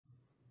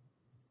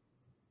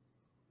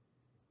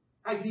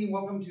Hi team,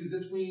 welcome to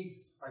this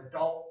week's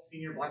adult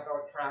senior black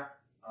belt track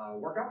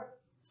workout.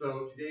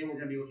 So today we're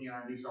going to be looking at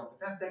our new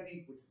self-defense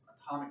technique, which is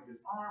atomic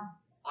disarm,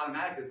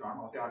 automatic disarm.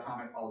 I'll say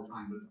atomic all the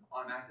time, but it's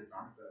automatic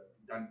disarm. It's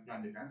a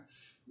gun defense.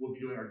 We'll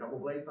be doing our double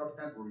blade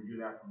self-defense. We'll review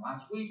that from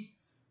last week.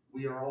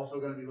 We are also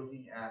going to be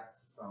looking at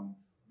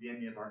the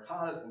enemy of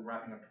arcadas. We're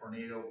wrapping up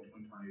tornado and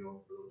twin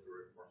tornado for those who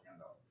are working on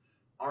those.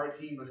 All right,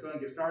 team, let's go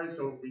ahead and get started.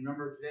 So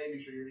remember today,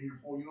 make sure you're in your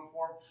full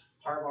uniform.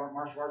 Part of our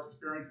martial arts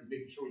experience is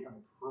making sure we have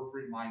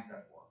appropriate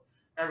mindset for it.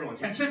 Everyone,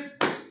 attention.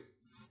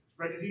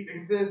 Spread your feet,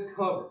 make a fist,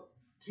 cover.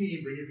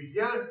 Team, bring your feet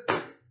together.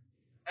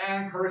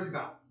 And curse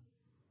bow.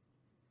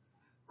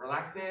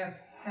 Relax stance,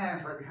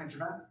 hands right behind your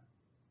back.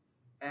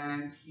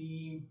 And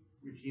team,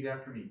 repeat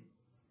after me.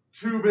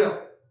 To build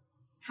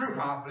true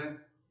confidence,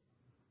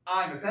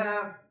 I must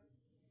have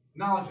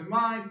knowledge in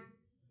mind,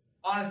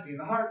 honesty in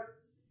the heart,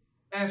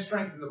 and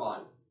strength in the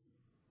body.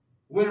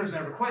 Winners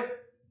never quit.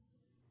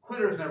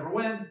 Quitters never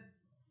win.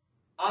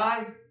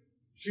 I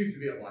choose to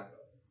be a black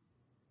belt.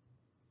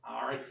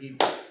 All right, team.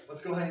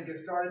 Let's go ahead and get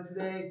started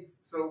today.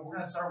 So we're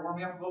going to start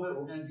warming up a little bit.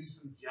 We're going to do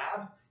some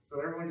jabs. So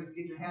everyone just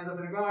get your hands up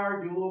in a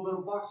guard. Do a little bit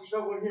of boxer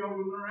shuffle here,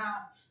 moving around.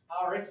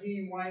 All right,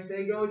 team. When I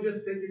say go,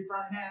 just take your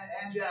front hand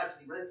and jab,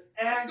 team. Ready?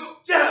 And go,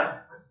 jab.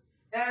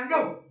 And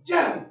go,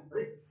 jab.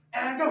 Ready?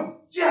 And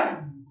go,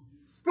 jab.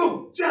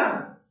 Go,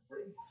 jab.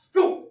 Ready?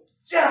 Go,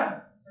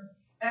 jab.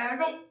 And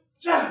go,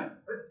 jab.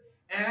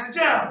 And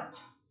jab.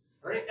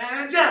 Ready?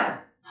 And jab.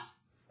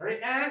 Ready?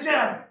 And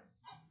jab.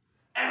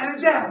 And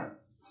jab.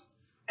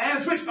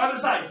 And switch other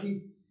side,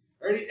 team.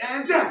 Ready?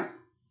 And jab.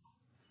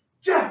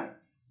 Jab.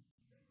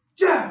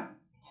 Jab.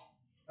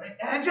 Ready?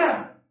 And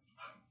jab.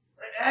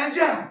 Ready? And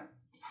jab.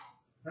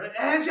 Ready?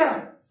 And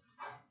jab.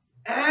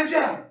 And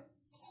jab.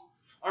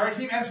 All right,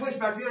 team, and switch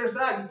back to the other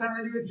side. This time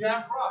we're going to do a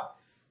jab cross.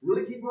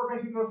 Really keep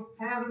working, keep those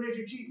hands underneath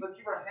your cheeks. Let's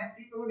keep our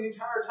feet moving the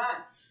entire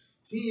time.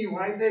 Team,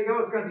 when I say go,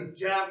 it's going to be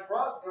jab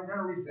cross, and we're going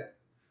to reset.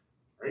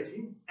 Ready,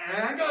 team?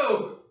 And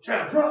go.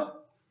 Jab cross.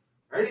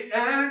 Ready?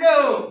 And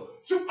go.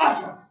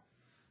 Supasana.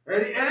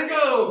 Ready? And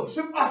go.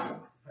 Supasana.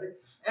 Ready?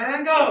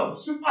 And go.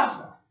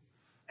 Supasana.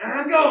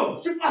 And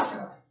go.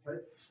 Supasana.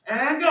 Ready?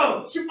 And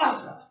go.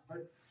 Supasana.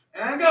 Ready?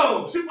 And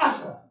go.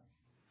 Supasana.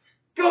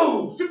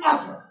 Go.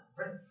 Supasana.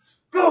 Ready?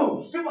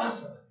 Go.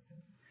 Supasana.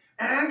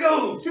 And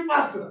go.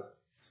 Supasana.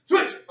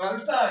 Switch. Other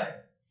side.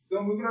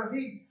 Still moving our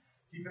feet.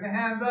 Keeping the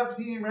hands up,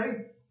 team. Ready?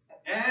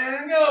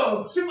 And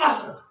go.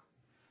 Supasana.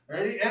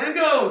 Ready? And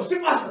go.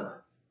 Supasana.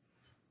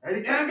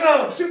 Ready? And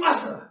go.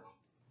 Supasana.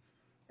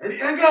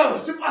 Ready? And go.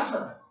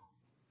 Supasana.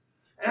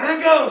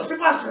 And go.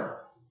 Supasana.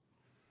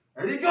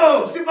 Ready?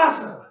 Go.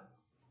 Supasana.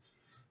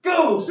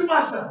 Go.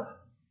 Supasana.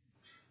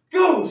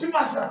 Go.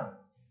 Supasana.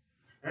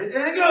 Ready?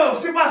 And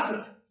go.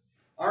 Supasana.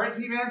 All right,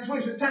 team, and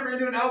switch. This time we're going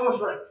to do an elbow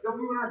strike. Still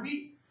moving our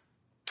feet.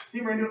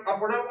 Team, we're going to do an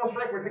upward elbow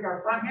strike. We're going to take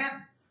our front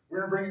hand.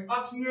 We're going to bring it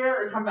up to the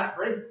air and come back.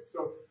 Ready?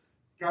 So,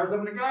 guards up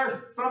in the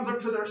guard. Thumbs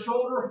up to their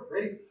shoulder.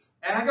 Ready?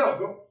 And go.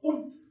 Go.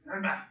 Boom.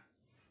 And back.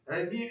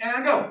 Ready, team?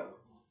 And go.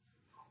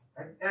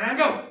 Ready? And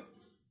go.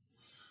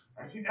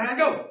 Ready, team? And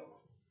go.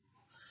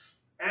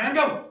 And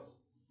go.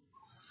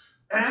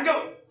 And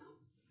go.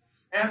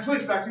 And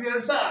switch back to the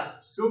other side.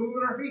 Still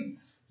moving our feet.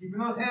 Keeping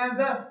those hands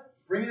up.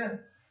 Bringing the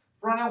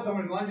front elbow. So I'm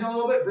going to lunge in a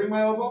little bit. Bring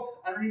my elbow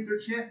underneath their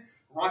chin.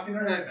 Rocking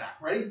their head back.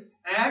 Ready?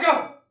 And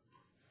go.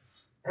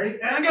 Ready?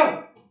 And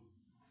go.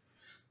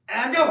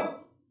 And go.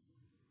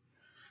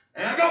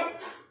 And go.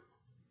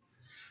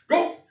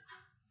 Go.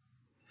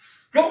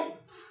 Go.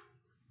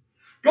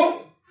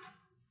 Go.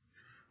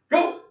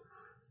 Go.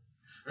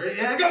 Ready?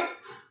 And go.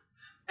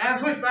 And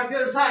switch back to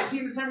the other side.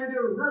 Team, this time we're going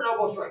to do a rear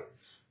elbow strike.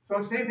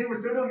 So same thing, we're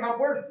still doing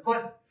upward,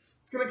 but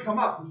it's going to come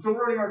up. We're still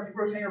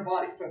rotating our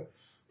body. So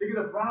think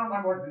of the front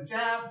arm more like the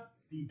jab,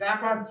 the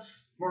back arm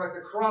more like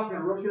the cross. We're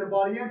going to rotate our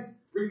body in,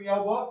 bring the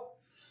elbow up.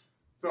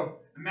 So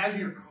imagine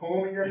you're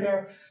combing your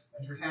hair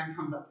as your hand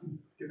comes up.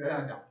 Get the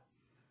hand down.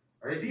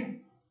 Ready,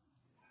 team?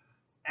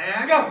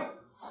 And go.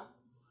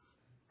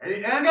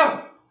 Ready, and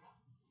go.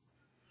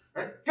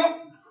 Ready,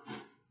 go.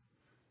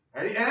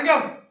 Ready, and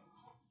go.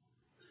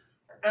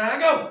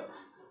 And go.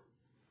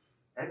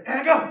 Ready,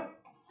 and go.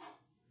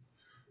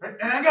 Ready,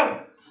 and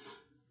go.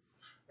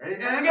 Ready,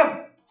 and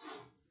go.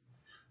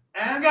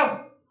 And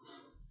go.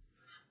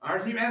 All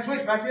right, team, and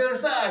switch back to the other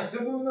side.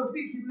 Still moving those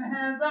feet, keeping the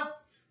hands up.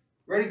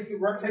 Ready,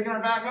 we're taking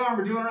our back arm.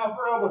 We're doing our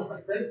upper elbow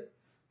strike. Ready,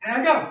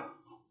 and go.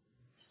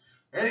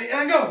 Ready,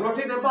 and go.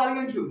 Rotate their body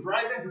into it.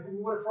 Drive in, just like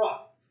we would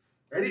across.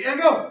 Ready, and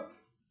go.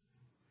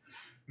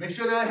 Make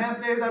sure that hand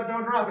stays up,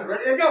 don't drop it.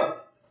 Ready, and go.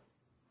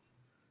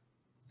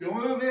 Still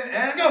move in,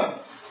 and go.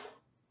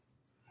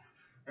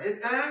 Ready,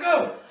 and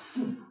go.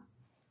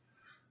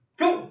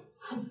 Go.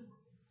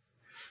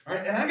 All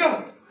right, and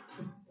go.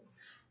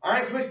 All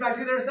right, switch back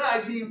to the other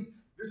side, team.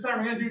 This time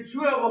we're going to do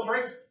 2 elbow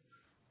strikes,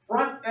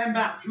 front and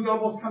back. 2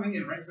 elbows coming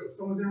in, right? So if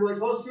someone's in really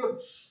close to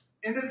it,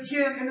 into the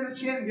chin,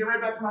 and get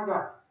right back to my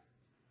guard.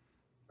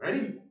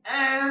 Ready?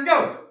 And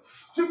go.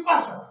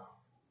 Supasana.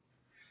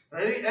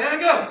 Ready?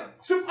 And go.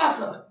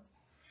 Supasana.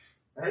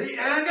 Ready?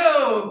 And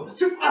go.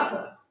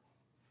 Supasana.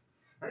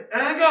 Right,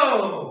 and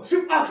go.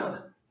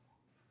 Supasana.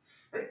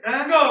 Right,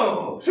 and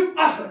go.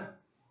 Supasana.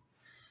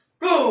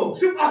 Go.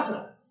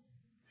 Supasana.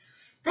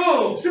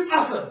 Go.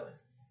 Supasana.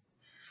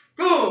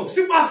 Go.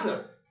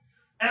 Supasana.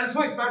 And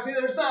switch back to the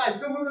other side.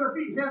 Still moving our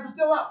feet. Hands are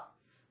still up.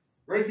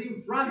 Right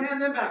team, front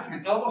hand, then back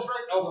hand. Elbow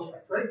strike, elbow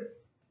strike. Ready?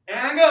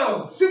 And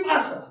go.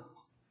 Supasana.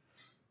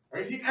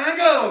 Right team, and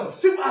go.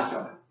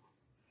 Supasana.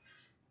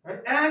 Right,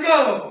 and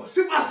go.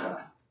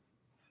 Supasana.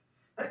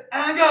 Right,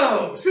 and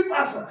go.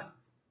 Supasana.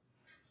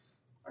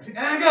 Right,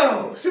 and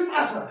go.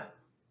 Supasana.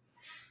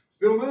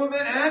 Still moving,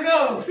 and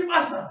go.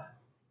 Supasana.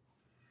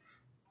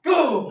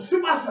 Go.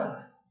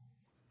 Supasana.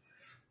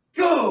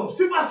 Go.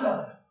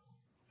 Supasana.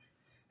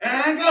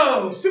 And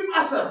go.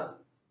 Supasana.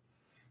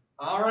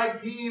 All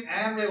right, team,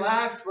 and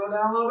relax. Slow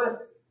down a little bit.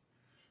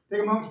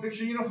 Take a moment to fix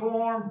your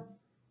uniform.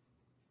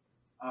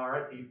 All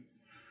right, team.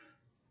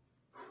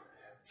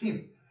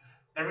 Team,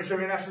 everyone show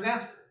me your national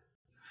dance.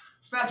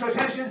 Snap to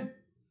attention.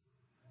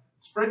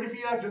 Spread your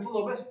feet out just a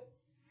little bit.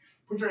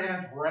 Put your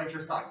hands right at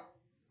your side.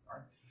 All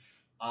right.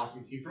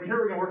 Awesome, team. From here,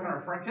 we're going to work on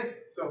our front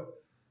kick. So,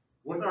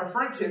 with our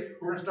front kick,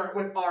 we're going to start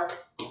with our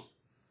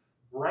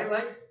right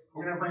leg.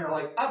 We're going to bring our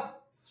leg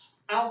up,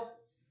 out,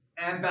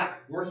 and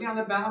back. Working on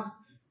the balance.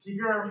 Keep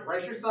your arms right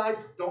at your side.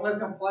 Don't let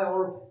them fly all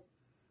over.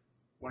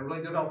 Want to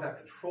really develop that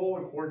control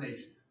and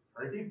coordination.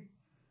 All right, team?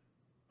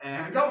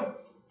 And go.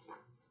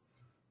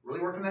 Really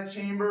working that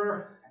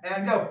chamber.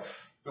 And go.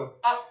 So it's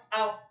up,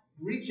 out,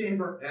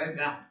 re-chamber, and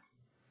down.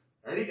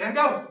 Ready? And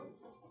go.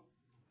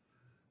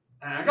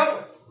 And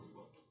go.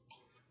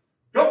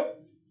 Go.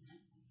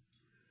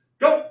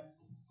 Go.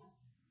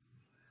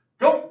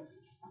 Go.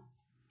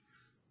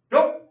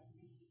 Go.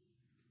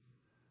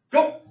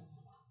 Go.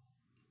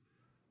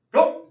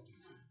 Go.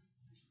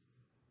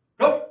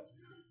 Go.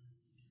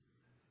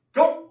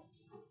 Go.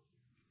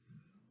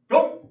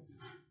 Go.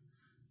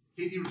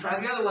 Keep you try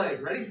the other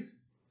leg. Ready?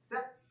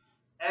 Set.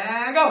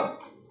 And go.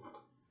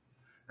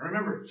 And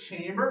remember,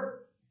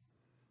 chamber,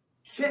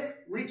 kick,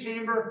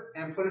 re-chamber,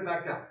 and put it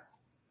back down.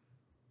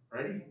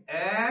 Ready?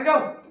 And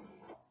go.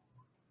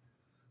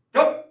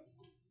 Go.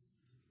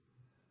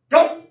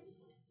 Go.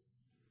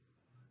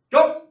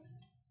 Go.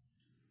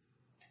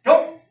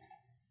 Go.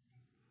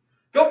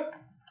 Go.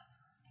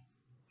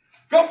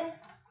 Go.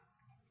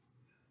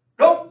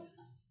 Go.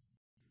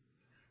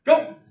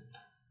 Go.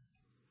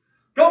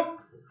 Go.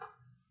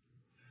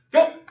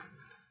 Go.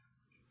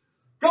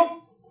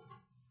 Go.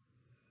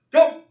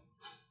 Go.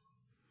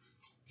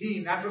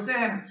 Team, natural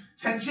stance.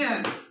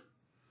 Tension.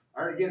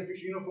 All right, again,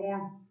 fix your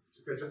uniform.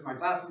 Just adjust my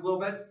glasses a little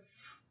bit.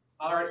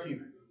 All right,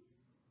 team.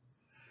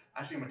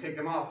 Actually, I'm going to take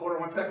them off. Hold on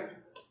 1 second.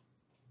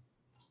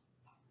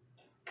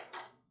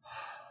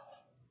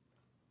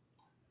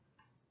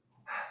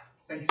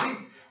 So you see,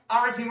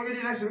 all right, team, we're going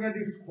to do next. We're going to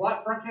do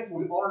squat front kick.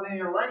 We'll alternate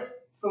your legs.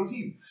 So,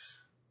 team,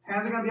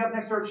 hands are going to be up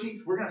next to our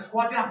cheeks. We're going to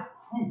squat down.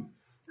 We're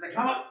going to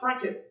come up,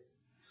 front kick.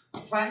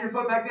 Plant your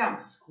foot back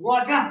down.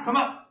 Squat down. Come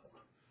up.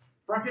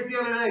 Front kick the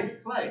other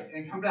leg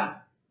and come down.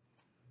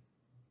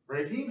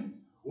 Ready, team?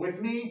 With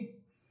me.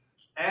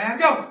 And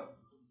go.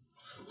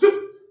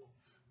 Soup.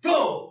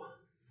 Go.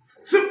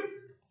 Soup.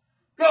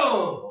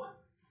 Go.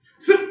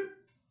 Soup.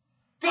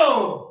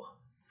 Go.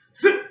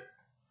 Soup.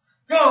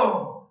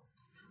 Go.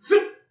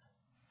 Soup.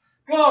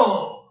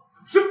 Go.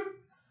 Soup.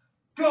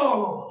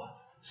 Go.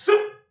 Soup.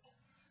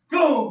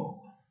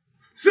 Go.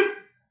 Soup.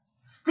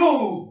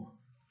 Go.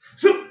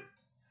 Soup.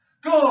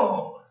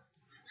 Go.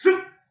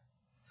 Soup.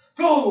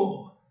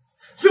 Go.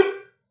 Soup.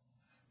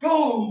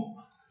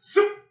 Go.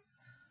 Soup.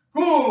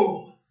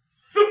 Go.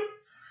 Soup.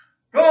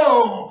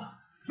 Go.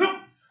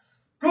 Soup.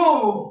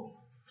 Go.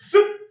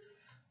 Soup.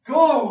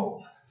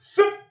 Go.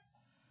 Soup.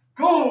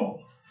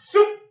 Go.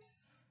 Soup.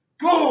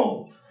 Go.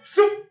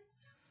 Soup.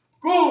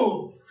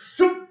 Go.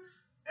 Soup.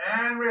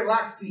 And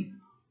relax, team.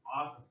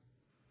 Awesome.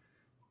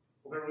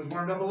 Hope everyone's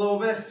warmed up a little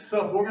bit.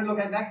 So what we're going to look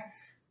at next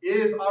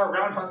is our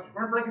roundhouse kick.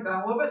 We're going to break it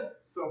down a little bit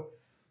so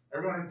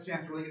everyone has a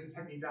chance to really get the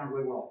technique down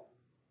really well.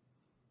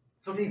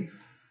 So team,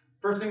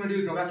 first thing we're going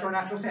to do is go back to our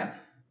natural stance.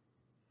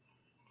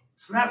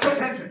 Snap to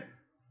attention.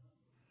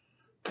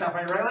 Tap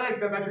on your right leg,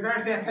 step back to your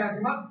guard stance, hands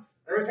come up.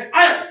 Everybody say,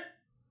 iron!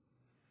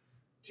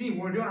 Team,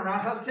 when we're doing a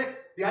roundhouse kick,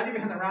 the idea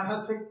behind the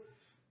roundhouse kick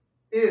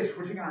is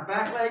we're taking our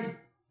back leg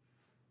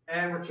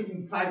and we're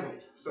kicking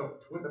sideways. So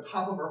with the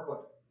top of our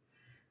foot.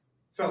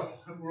 So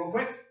real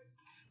quick,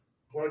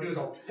 what I'll do is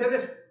I'll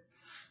pivot,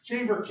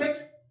 chamber kick,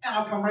 and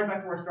I'll come right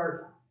back to where I started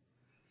from.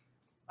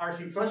 All right,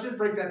 team, so let's just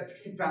break that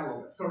kick down a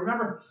little bit. So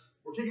remember,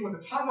 we're kicking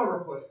with the top of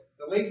our foot,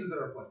 the laces of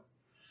our foot.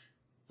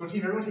 So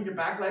team, everyone take your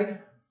back leg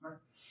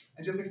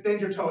and just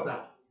extend your toes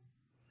out.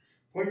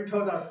 Point your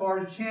toes out as far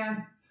as you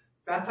can.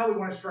 That's how we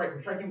want to strike.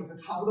 We're striking with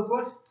the top of the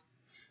foot.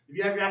 If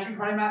you have your Action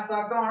Karate mat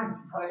socks on,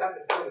 you probably have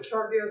the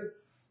shark is.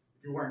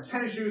 If you're wearing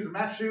tennis shoes or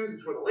match shoes,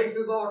 it's where the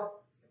laces are.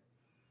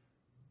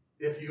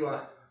 If you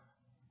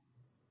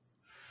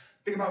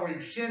think about where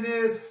your shin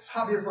is,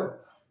 top of your foot.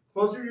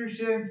 Closer to your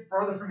shin,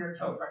 farther from your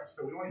toe. Right?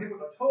 So we want to hit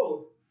with the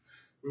toes.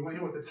 We want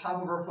to hit with the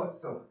top of our foot.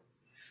 So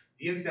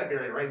the instep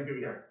area right in through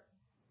here.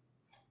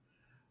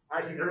 All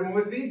right, team, everyone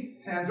with me?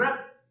 Hands up.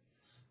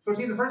 So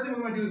team, the first thing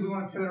we want to do is we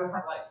want to pivot our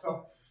front leg.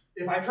 So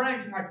if I try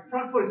and my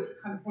front foot is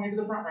kind of pointing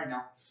to the front right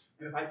now,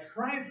 and if I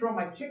try and throw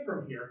my kick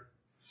from here,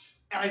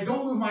 and I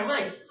don't move my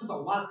leg, it puts a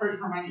lot of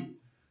pressure on my knee.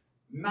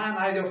 Not an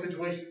ideal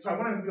situation. So I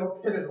want to be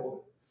able to pivot a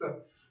little bit. So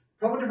a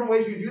couple different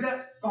ways you can do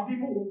that. Some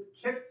people will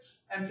kick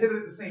and pivot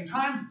at the same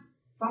time.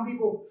 Some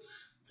people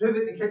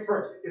pivot and kick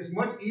first. It's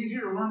much easier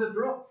to learn this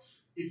drill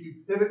if you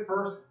pivot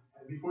first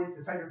before you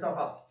set yourself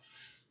up.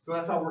 So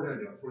that's how we're going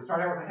to do it. So we're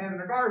starting out with our hands in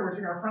the guard. We're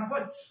taking our front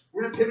foot.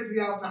 We're going to pivot to the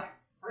outside.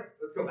 All right,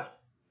 let's go back.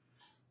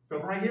 So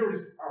from right here,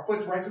 our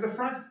foot's right to the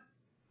front.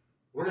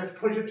 We're going to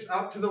push it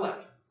out to the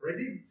left.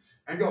 Ready?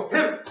 And go.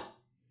 Pivot.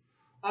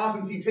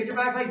 Awesome, team. Take your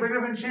back leg, bring it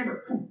up in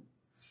chamber.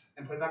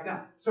 And put it back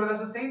down. So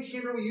that's the same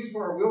chamber we use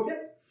for our wheel kick.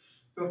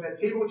 So it's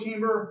that table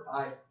chamber.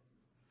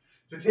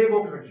 It's a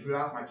table because I can shoot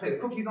off my plate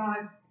of cookies on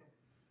it.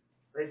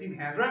 Ready, team?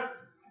 Hands up.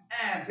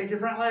 And take your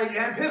front leg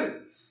and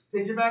pivot.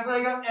 Take your back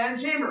leg up and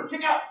chamber.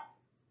 Kick out.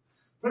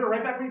 Put it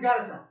right back where you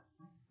got it from.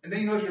 And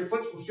then you notice your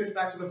foot will shift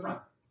back to the front.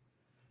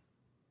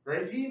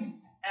 Ready, team?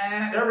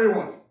 And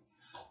everyone.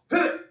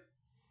 Pivot.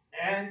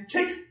 And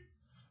kick.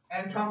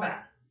 And come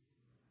back.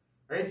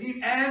 Ready,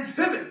 team? And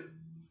pivot.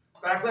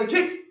 Back leg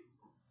kick.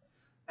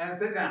 And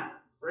sit down.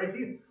 Ready,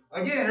 team?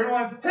 Again,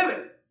 everyone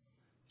pivot.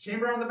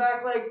 Chamber on the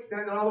back leg.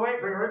 Extend it all the way.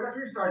 Bring it right back to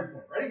your starting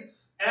point. Ready?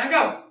 And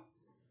go.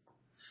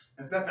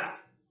 And step back.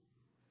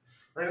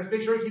 Right, let's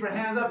make sure we keep our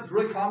hands up. It's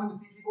really common to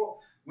see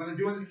people when they're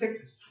doing this kick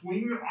to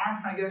swing their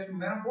arms trying to get extra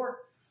momentum for it.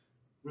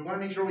 We want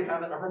to make sure we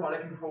have that upper body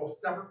control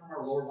separate from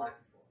our lower body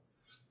control.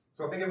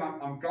 So think if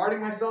I'm guarding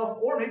myself,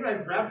 or maybe I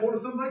grab hold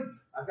of somebody,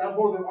 I've got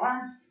hold of their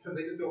arms because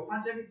they just do a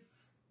punch at me.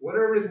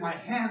 Whatever it is, my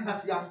hands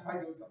have to be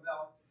occupied doing something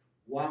else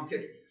while I'm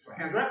kicking. So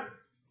hands up.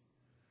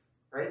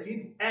 Right,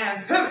 team?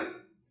 And pivot.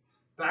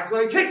 Back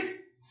leg kick.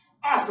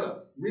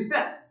 Awesome.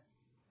 Reset.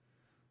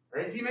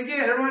 Right, team?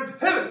 Again, everyone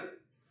pivot.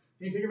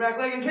 You take your back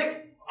leg and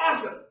kick.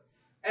 Awesome.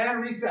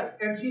 And reset.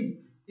 And team,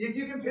 if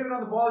you can pivot on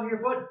the ball of your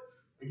foot,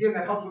 again,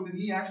 that helps with the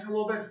knee action a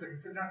little bit. So you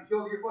can pivot on the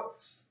heels of your foot.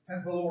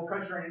 Tends to put a little more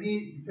pressure on your knee.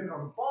 You can pivot on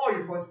the ball of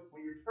your foot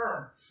when you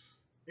turn.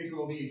 Makes it a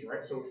little bit easier,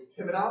 right? So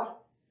pivot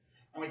out.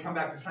 And we come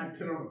back to trying to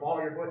pivot on the ball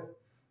of your foot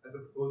as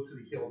opposed to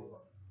the heel of the foot.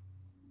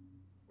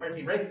 Right,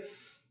 team, ready?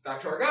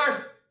 Back to our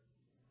guard.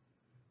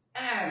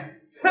 And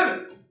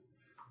pivot.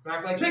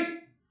 Back leg kick.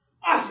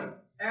 Awesome.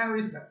 And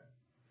reset.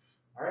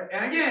 All right,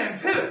 and again,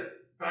 pivot.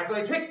 Back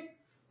leg kick.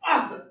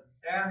 Awesome.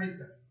 And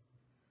reset.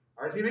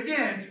 All right, team,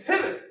 again,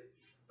 pivot.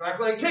 Back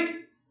leg kick.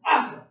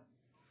 Awesome.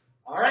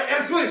 All right,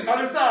 and switch,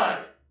 other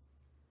side.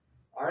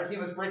 All right,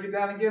 team, let's break it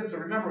down again. So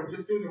remember, we're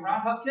just doing the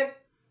roundhouse kick.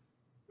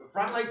 The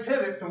front leg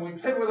pivots, so when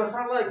we pivot with our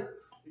front leg,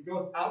 it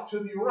goes out to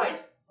the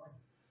right.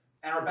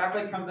 And our back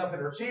leg comes up in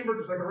our chamber,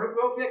 just like a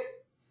rope kick.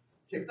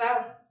 Kicks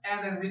out,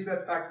 and then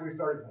resets back to where we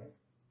started playing.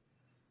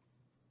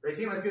 Ready,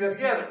 team? Let's do that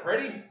together.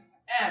 Ready?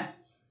 And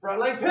front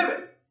leg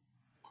pivot.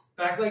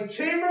 Back leg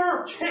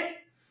chamber, kick.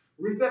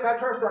 Reset back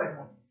to our starting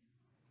point.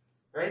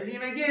 Ready,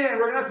 team? Again,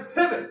 we're going to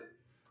pivot.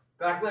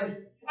 Back leg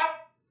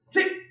up,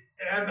 kick,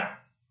 and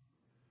back.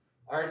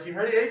 All right, team,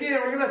 ready? Again,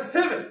 we're going to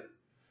pivot.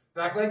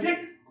 Back leg kick,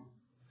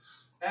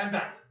 and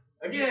back.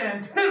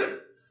 Again,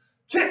 pivot,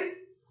 kick,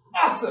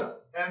 awesome,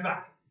 and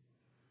back.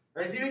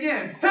 Ready, team?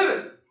 Again,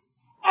 pivot,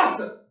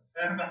 awesome,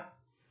 and back.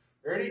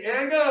 Ready,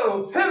 and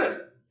go,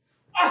 pivot,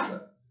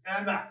 awesome,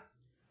 and back.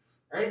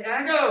 Ready,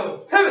 and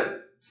go,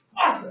 pivot,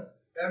 awesome,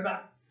 and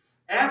back.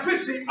 And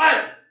switch team,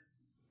 iron.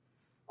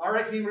 All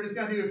right, team, we're just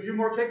going to do a few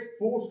more kicks,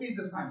 full speed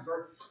this time. So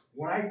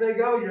when I say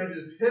go, you're going to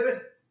do the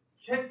pivot,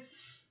 kick,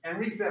 and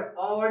reset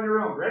all on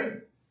your own. Ready,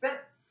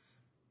 set,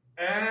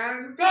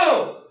 and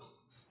go.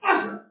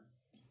 Awesome.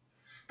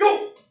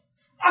 Go.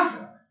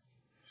 Awesome.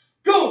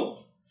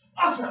 Go.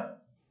 Awesome.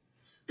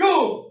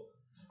 Go.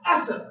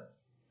 Awesome.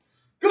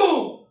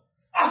 Go.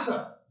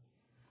 Awesome.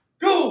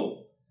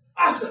 Go.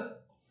 Awesome.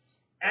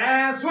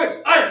 And switch.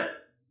 Iron.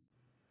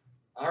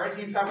 All right,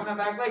 team, tap on that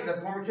back leg. That's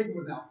the one we're kicking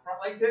with now.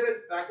 Front leg pivots,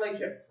 back leg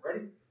kicks.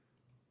 Ready?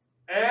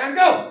 And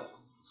go.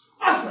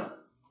 Awesome.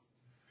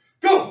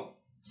 Go.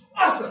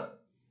 Awesome.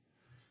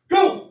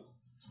 Go.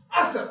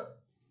 Awesome.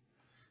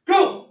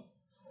 Go.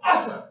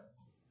 Awesome.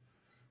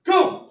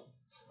 Go.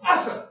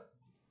 Awesome.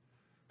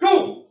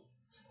 Go.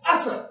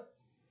 Awesome.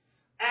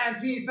 And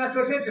team, snap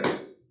to attention.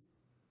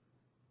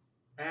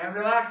 And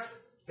relax.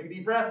 Take a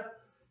deep breath.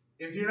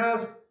 Into your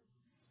nose.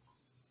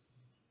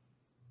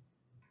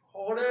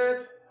 Hold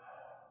it.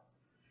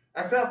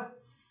 Exhale.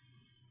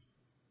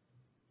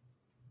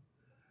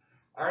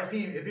 All right,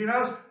 team, into your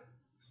nose.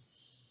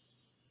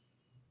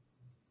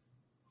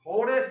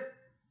 Hold it.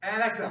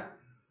 And exhale.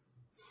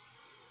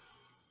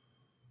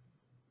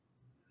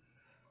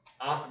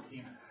 Awesome,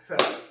 team. So,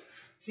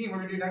 team, we're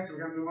going to do next, we're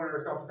going to move on to our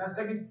self-defense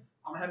techniques.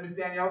 I'm going to have Miss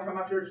Danielle come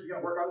up here. She's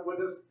going to work out with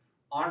us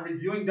on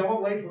reviewing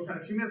double blades. We'll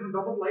spend a few minutes on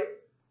double blades,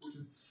 which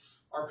is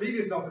our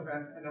previous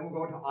self-defense, and then we'll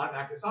go into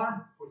automatic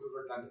disarm, which is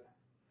our gun defense.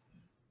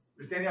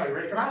 Miss Danielle, you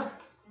ready to come out?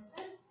 Yes,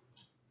 sir.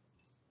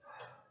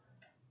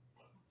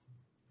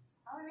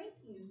 All right,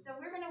 team. So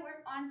we're going to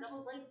work on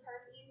double blades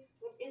party,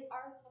 which is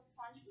our hook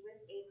punch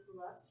with a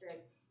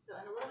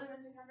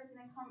is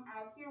going to come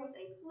out here with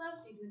a club,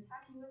 so you can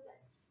attack me with it.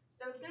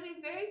 So it's going to be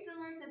very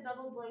similar to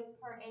double blades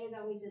part A that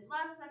we did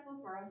last cycle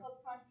for our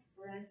hook punch.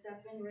 We're going to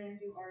step in, we're going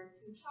to do our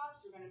 2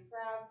 chops, we're going to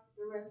grab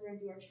the wrist, we're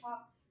going to do our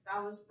chop. That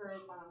was for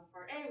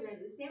part A. We're going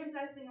to do the same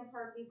exact thing in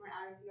part B. We're going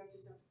to add a few extra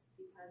steps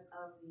because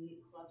of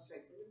the club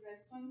strike. So I'm just going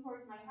to swing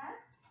towards my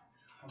head.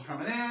 I'm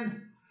coming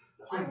in.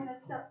 So I'm going to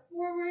step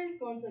forward,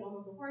 go into like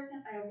almost a horse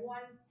stance. I have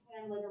one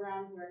hand like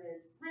around where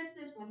his wrist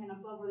is, one hand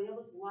above where the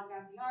elbow is to lock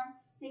out the arm.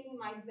 Taking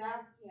my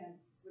back hand,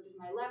 which is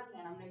my left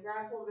hand, I'm going to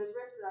grab hold of his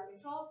wrist for that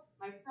control.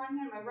 My front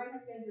hand, my right hand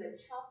is going to do the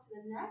chop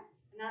to the neck.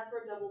 And that's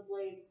where double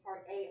blades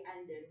part A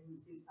ended when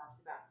 2 stops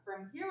you back.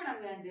 From here, what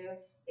I'm going to do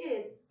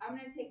is I'm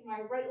going to take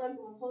my right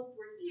leg going close to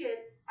where he is.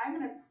 I'm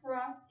going to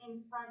cross in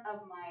front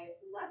of my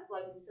left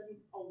leg, so I'm stepping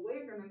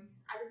away from him.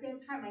 At the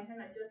same time, my hand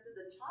that just did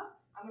the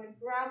chop, I'm going to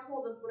grab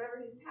hold of whatever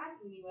he's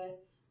attacking me with.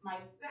 My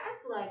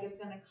back leg is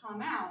going to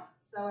come out,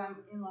 so I'm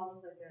in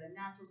almost like a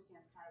natural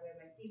stance kind of way.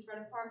 My feet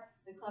spread apart,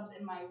 the club's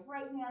in my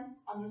right hand.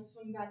 I'm going to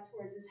swing back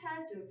towards his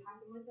head, so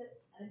attack him with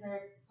it, and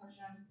then push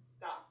him,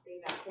 stop, stay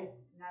back. And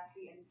that's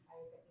the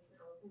entire technique of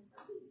double blades.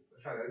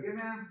 Let's try that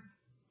again, man.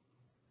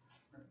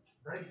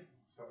 Ready?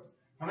 So,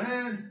 coming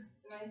in.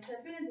 So when I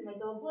step in into my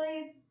double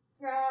blades,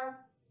 grab,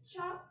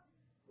 chop,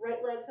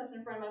 right leg steps in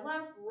front of my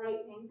left,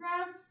 right hand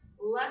grabs,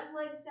 left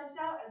leg steps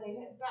out as I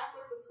hit back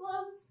with the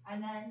club,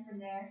 and then from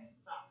there,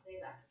 stop, stay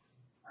back.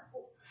 All right,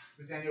 cool.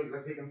 Ms. Daniel,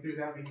 let's take them through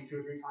that maybe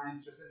 2 or 3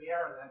 times just in the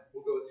air, and then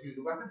we'll go to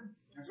the weapon.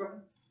 Next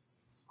weapon.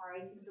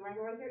 Alright, so we're going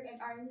to go right here in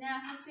our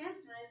natural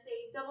stance. We're going to say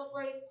double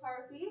blades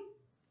part B,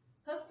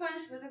 hook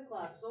punch with a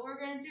club. So what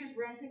we're going to do is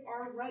we're going to take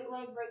our right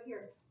leg right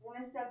here. We're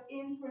going to step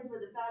in towards where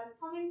the bat is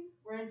coming.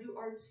 We're going to do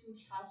our 2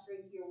 chops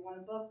right here,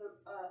 one above the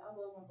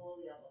elbow, one below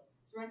the elbow.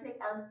 So we're going to take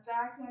our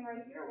back hand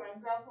right here. We're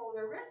going to grab hold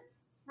of their wrist.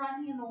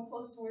 Front hand going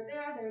close to where they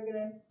are. They're going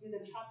to do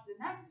the chop to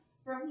the neck.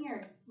 From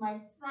here, my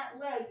front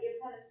leg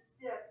is going to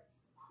step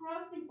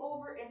crossing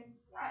over in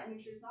front. Make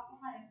sure it's not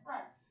behind in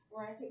front.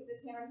 We're going to take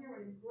this hand right here.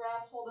 We're going to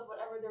grab hold of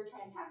whatever they're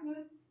trying to attack me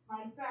with.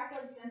 My back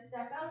leg is going to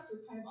step out, so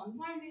kind of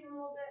unwinding a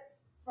little bit.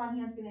 Front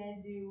hand's going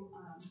to do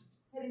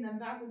hitting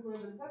them back with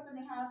whatever weapon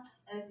they have,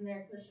 and from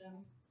there push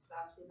them,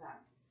 stop, stay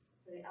back.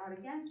 So they out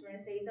again. So we're going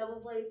to say double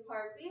blades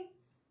part B,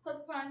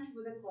 hook punch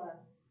with a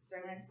club.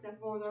 So I'm going to step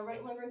forward with our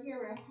right leg right here.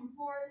 We're going to come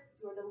forward,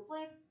 do our double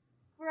blades,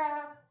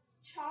 grab,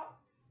 chop,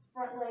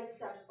 front leg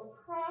steps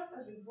across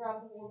as we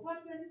grab the whole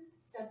weapon,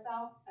 step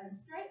out and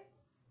straight,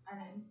 and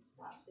then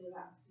stop, stay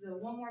back. So do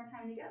it one more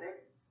time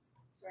together.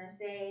 So we're going to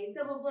say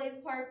double blades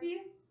part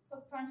B,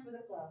 hook punch with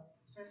a club.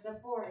 So we're going to step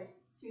forward,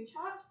 2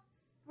 chops,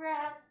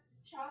 grab,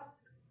 chop,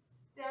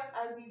 step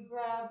as you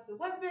grab the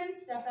weapon,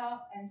 step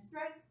out and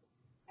strike,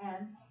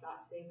 and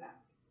stop, stay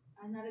back.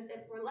 And that is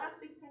it for last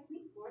week's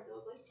technique for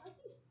double blades part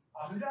B.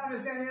 Awesome job,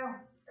 Ms. Danielle.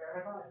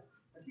 High five.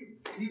 Thank you.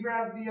 Can you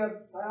grab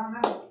the sidearm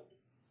now?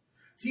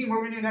 Team, what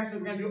we're going to do next is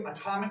we're going to do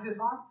atomic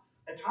disarm.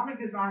 Atomic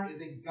disarm is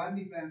a gun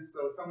defense,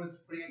 so someone's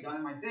putting a gun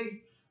in my face,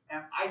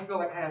 and I feel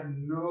like I have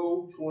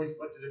no choice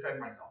but to defend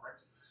myself, right?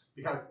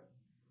 Because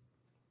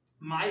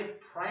my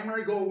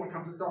primary goal when it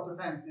comes to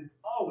self-defense is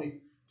always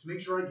to make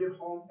sure I get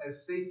home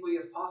as safely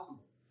as possible.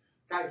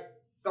 Guys,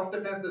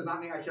 self-defense does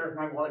not mean I care if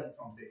my wallet gets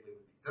home safely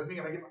with me. It doesn't mean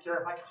I care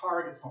if my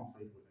car gets home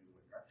safely with me,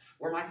 right?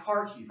 Or my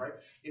car keys, right?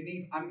 It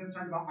means I'm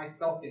concerned about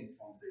myself getting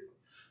home safely.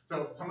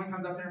 So if someone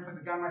comes up there and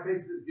puts a gun in my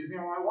face and gives me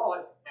my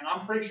wallet, and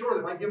I'm pretty sure that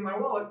if I give them my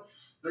wallet,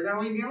 they're going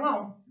to leave me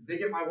alone. They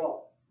get my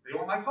wallet. They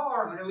want my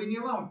car, and they're going to leave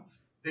me alone.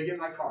 They get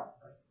my car.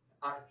 Right?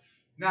 All right.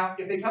 Now,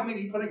 if they tell me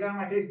to put a gun in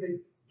my face,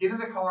 they get in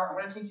the car, I'm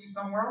going to take you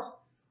somewhere else,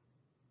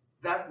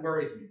 that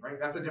worries me, right?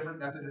 That's a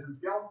different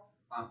scale.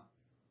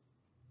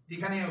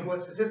 Depending on what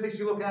statistics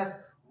you look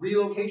at,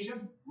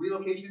 relocation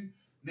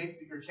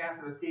makes your chance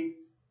of escape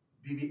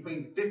be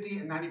between 50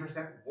 and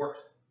 90%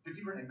 worse.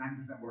 50% and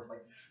 90% worse.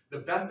 Like the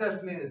best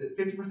estimate is it's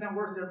 50%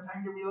 worse every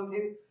time you're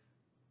relocated.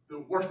 The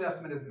worst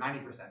estimate is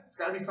 90%. It's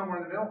got to be somewhere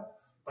in the middle,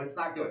 but it's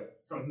not good.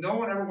 So no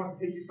one ever wants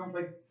to take you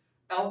someplace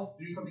else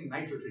to do something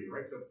nicer to you,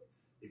 right? So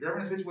if you're ever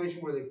in a situation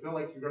where they feel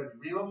like you're going to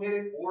be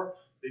relocated or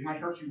they might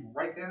hurt you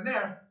right then and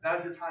there, that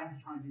is your time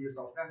to try and do your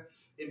self-defense.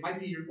 It might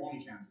be your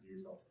only chance to do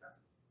your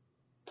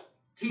self-defense.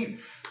 Team,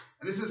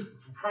 and this is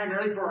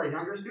primarily for our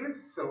younger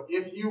students. So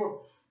if you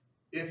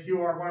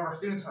are one of our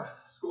students, a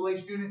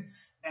school-age student,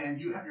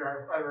 and you're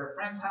either at a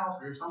friend's house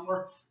or you're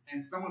somewhere,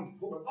 and someone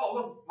pulls, oh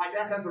look, my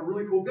dad has a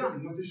really cool gun,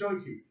 he wants to show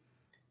it to you.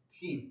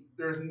 Team,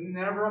 there's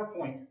never a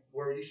point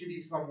where you should be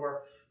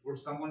somewhere where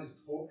someone is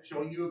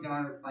showing you a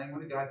gun or playing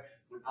with a gun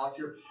without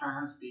your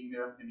parents being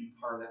there and being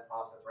part of that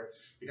process, right?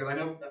 Because I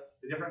know that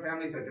the different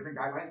families have different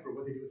guidelines for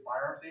what they do with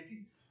firearm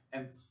safety,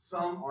 and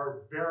some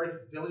are very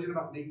diligent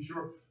about making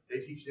sure they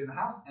teach it in the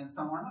house, and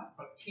some are not.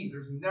 But team,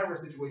 there's never a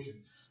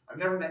situation. I've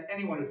never met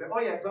anyone who said, oh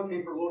yeah, it's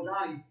okay for little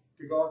Johnny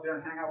to go out there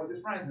and hang out with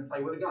his friends and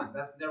play with a gun.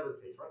 That's never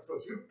the case, right? So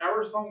if you're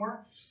ever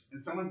somewhere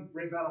and someone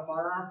brings out a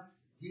firearm,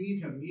 you need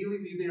to immediately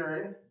leave the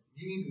area.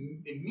 You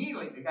need to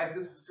immediately, and guys,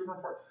 this is super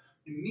important,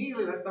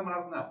 immediately let someone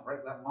else know, right?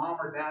 Let mom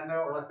or dad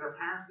know or let their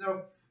parents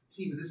know.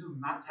 Team, this is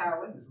not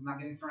tattling. This is not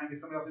trying to get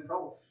somebody else in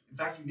trouble. In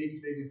fact, you may be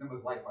saving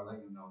someone's life by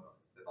letting them know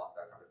about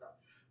that kind of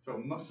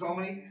stuff. So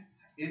many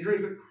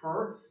injuries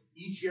occur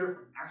each year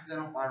from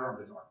accidental firearm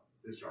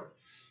discharge.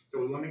 So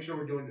we want to make sure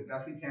we're doing the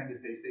best we can to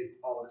stay safe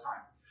all the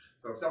time.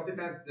 So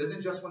self-defense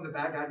isn't just when the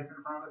bad guy gets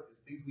in front of us.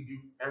 It's things we do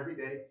every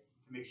day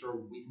to make sure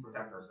we can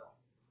protect ourselves.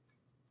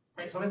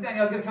 Right, so Miss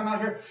Danielle's going to come out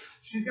here.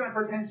 She's going to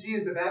pretend she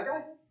is the bad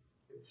guy.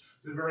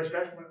 It's a very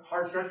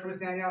hard stretch for Miss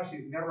Danielle.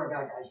 She's never a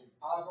bad guy. She's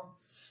awesome.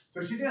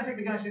 So she's going to take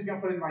the gun and she's going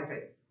to put it in my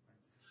face.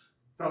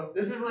 So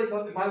this is really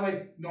close. And by the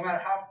way, no matter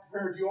how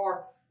prepared you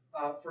are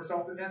for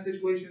self-defense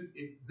situations,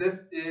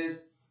 this is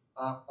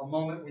a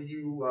moment when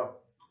you,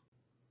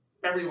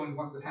 everyone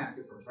wants to panic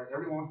at first, right?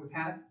 Everyone wants to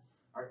panic.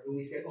 All right,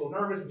 we get a little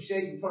nervous, we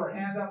shake, we put our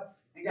hands up.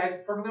 And guys,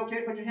 perfectly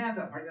okay to put your hands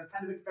up, right? That's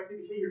kind of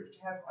expected behavior. Put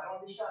your hands up. I don't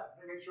want to be shot. I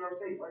want to make sure I'm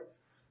safe, right?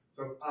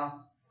 So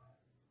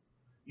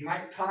you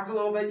might talk a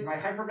little bit, you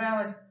might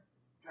hyperventilate.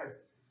 Guys,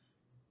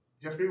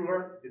 just be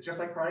aware, it's just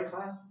like karate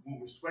class. When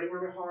we're sweating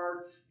really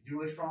hard, you do a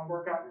really strong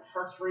workout, your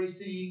heart's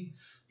racing,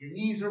 your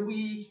knees are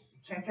weak, you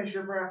can't catch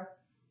your breath.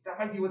 That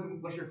might be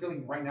what you're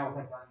feeling right now with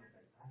that gun in your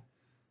face. Right?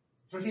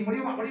 So team, what do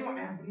you want? What do you want,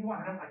 man? What do you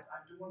want? I'm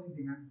doing one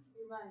thing, man.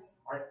 Your money.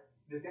 All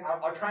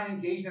right, I'll try and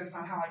engage them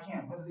somehow I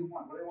can. What do they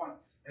want? What do they want?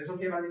 And it's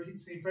okay if I repeat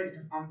the same phrase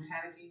because I'm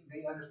panicking.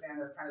 They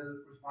understand that's kind of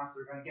the response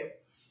they're going to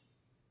get.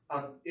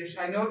 If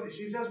I know if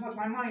she just wants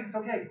my money, it's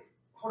okay.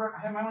 Hold on,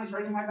 I have my money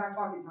right in my back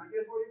pocket. Can I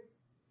get it for you?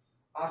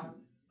 Awesome.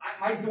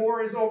 My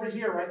door is over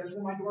here, right? This is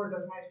where my door is.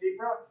 That's my escape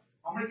route.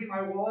 I'm going to get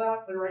my wallet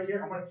out, put it right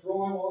here. I'm going to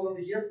throw my wallet over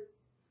here,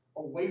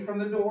 away from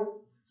the door,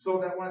 so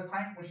that when it's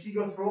time, when she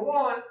goes for the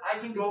wallet, I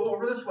can go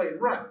over this way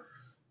and run.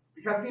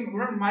 Because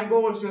remember, my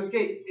goal is to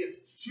escape. If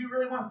she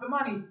really wants the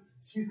money,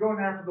 she's going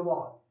after the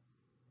wallet.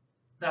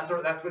 That's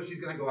what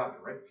she's going to go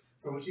after, right?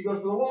 So when she goes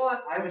for the wallet,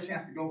 I have a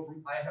chance to get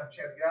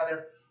out of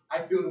there.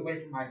 I feel it away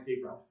from my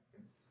escape route.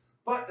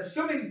 But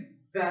assuming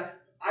that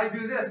I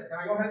do this, and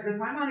I go ahead, here's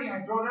my money,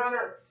 and I throw it out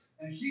there,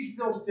 and she's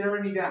still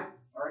staring me down,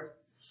 all right?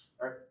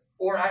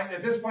 Or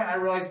at this point, I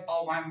realize,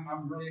 oh,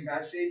 I'm really in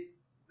bad shape.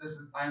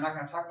 I'm not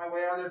going to talk my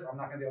way out of this. I'm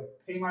not going to be able to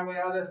pay my way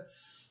out of this.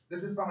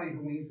 This is somebody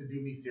who needs to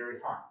do me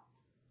serious harm.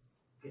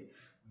 Okay.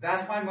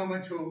 That's my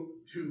moment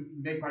to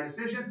make my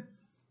decision.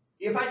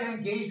 If I can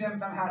engage them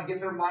somehow to get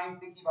their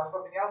mind thinking about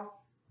something else,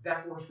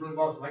 that works really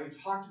well. So I can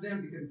talk to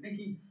them, get them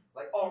thinking,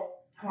 like, oh,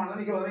 come on, let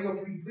me go.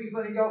 Can you please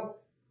let me go?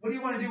 What do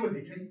you want to do with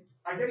me?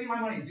 I give you my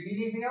money. Do you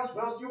need anything else?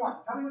 What else do you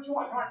want? Tell me what you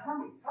want.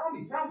 Come on,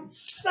 tell me.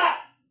 Stop!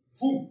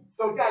 Boom.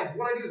 So guys,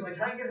 what I do is I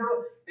try and get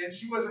her, and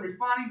she wasn't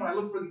responding, but I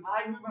look for the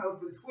eye movement, I look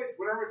for the twitch,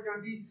 whatever it's going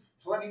to be,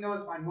 to let me know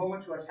it's my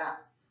moment to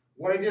attack.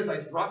 What I do is I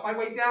drop my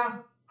weight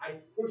down, I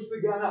push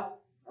the gun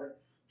up. Right?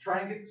 Try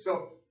and get,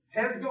 so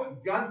head's going,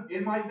 gun's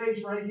in my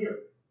face right here.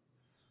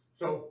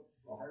 So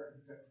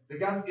the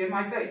gun's in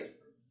my face.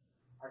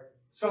 Right.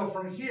 So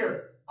from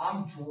here,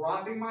 I'm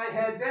dropping my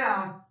head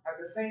down at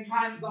the same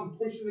time as I'm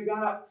pushing the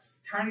gun up,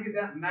 trying to get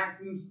that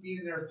maximum speed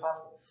in there as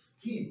possible.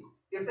 Team,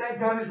 if that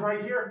gun is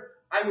right here,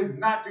 I would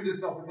not do this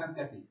self-defense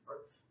technique. Right?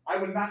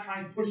 I would not try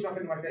and push it up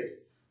into my face.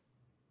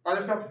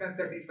 Other self-defense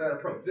techniques for that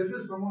approach. This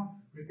is someone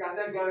who's got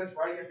that gun, it's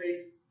right in your face.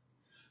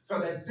 So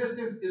that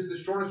distance is the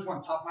shortest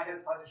one. Top of my head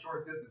is probably the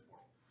shortest distance for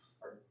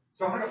me. Right?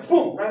 So I'm going to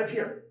boom, right up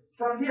here.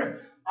 From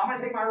here, I'm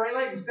going to take my right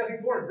leg and stepping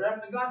forward,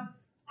 grabbing the gun.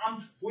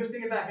 I'm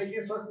twisting it back, making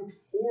a circle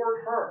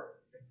toward her.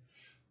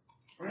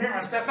 From here,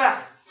 I step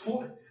back.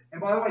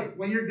 And by the way,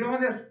 when you're doing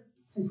this,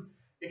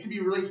 it can be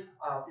really,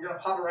 you're going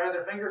to pop it right out of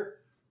their fingers.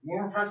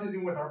 When we're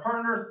practicing with our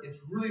partners, it's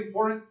really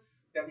important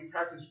that we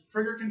practice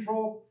trigger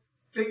control.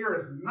 Finger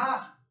is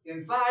not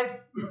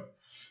inside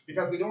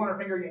because we don't want our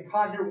finger getting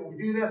caught here when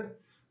we do this.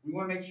 We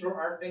want to make sure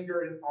our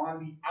finger is on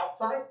the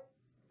outside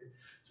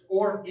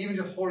or even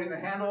just holding the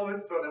handle of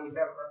it so that we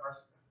have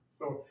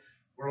so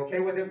we're okay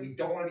with it. We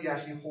don't want to be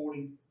actually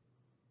holding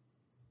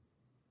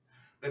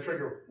the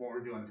trigger when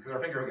we're doing this because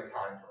our finger will get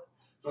caught into it.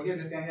 So again,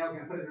 Miss Danielle's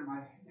going to put it in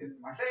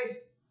my face.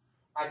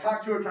 I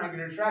talk to her, trying to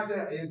get her distracted.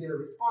 I either get her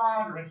to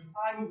respond or make some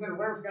eye movement or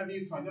whatever it's going to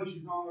be, so I know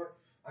she's going there.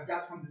 I've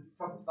got some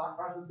thought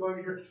process going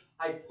in here.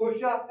 I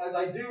push up as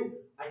I do.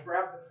 I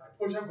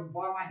push up with the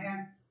bottom of my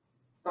hand,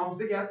 thumbs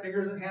together,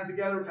 fingers and hands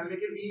together, kind of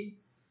make it V.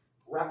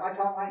 Wrap my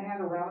top of my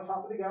hand around the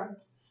top of the gun.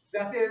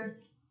 Step in,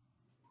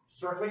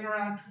 circling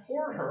around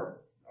toward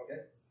her.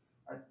 Okay.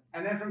 All right.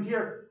 And then from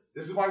here,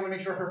 this is why we make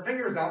sure her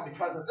finger is out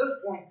because at this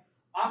point,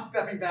 I'm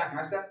stepping back. And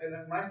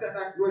when I step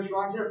back really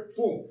strong here,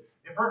 boom.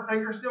 If her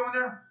finger's still in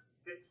there,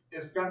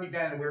 it's going to be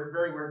bent in a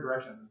very weird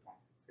direction at this point.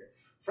 Okay.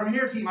 From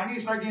here, team, I need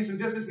to start getting some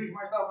distance between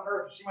myself and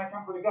her. She might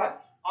come for the gun.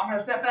 I'm going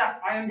to step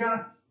back. I am going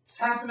to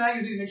tap the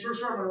magazine, make sure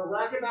I'm going to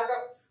rack it back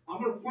up.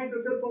 I'm going to point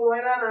the pistol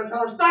right at her and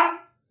tell her,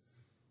 stop!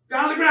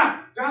 Down to the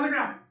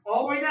ground,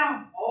 all the way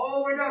down,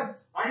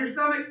 on your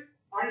stomach,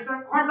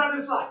 arms on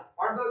this side,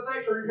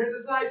 turn your head to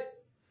the side,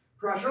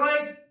 cross your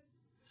legs.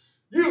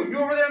 You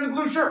over there in the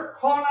blue shirt,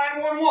 call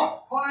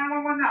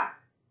 911 now.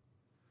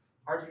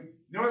 All right,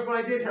 notice what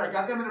I did here. I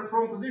got them in a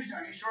prone position.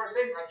 I made sure I was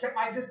safe. I kept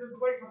my distance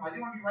away from them. I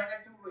didn't want to be right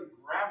next to them to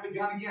grab the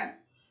gun again.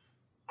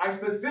 I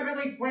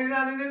specifically pointed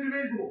out an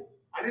individual.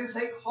 I didn't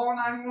say call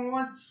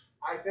 911.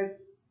 I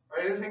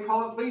didn't say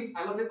call the police.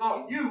 I looked at,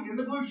 oh, you in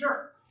the blue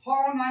shirt,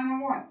 call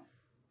 911.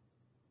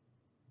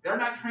 They're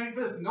not trained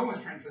for this. No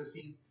one's trained for this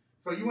team.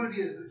 So you want to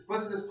be as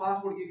explicit as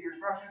possible to give your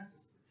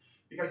instructions.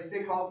 Because you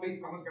say call the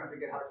police, someone's going to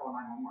forget how to call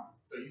 911.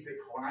 So you say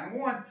call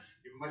 911,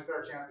 you have a much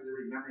better chance of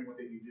remembering what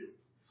they need to do.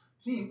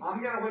 Team,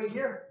 I'm going to wait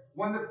here.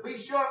 When the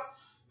police show up,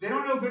 they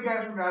don't know good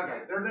guys from bad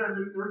guys. Their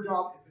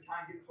job is to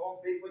try and get home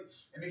safely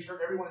and make sure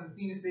everyone in the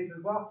scene is safe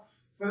as well.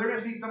 So they're going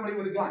to see somebody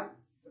with a gun.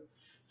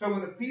 So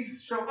when the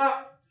police show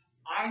up,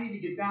 I need to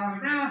get down on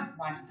the ground.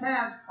 My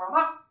hands come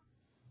up.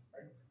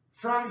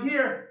 From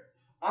here,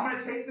 I'm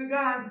going to take the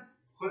gun,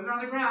 put it on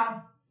the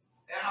ground,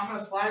 and I'm going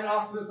to slide it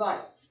off to the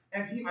side.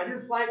 And team, I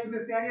didn't slide it to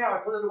Miss Danielle.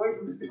 I slid it away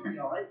from Miss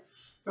Danielle, right?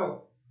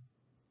 So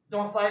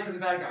don't slide it to the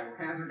bad guy. Your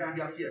hands are going to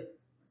be up here.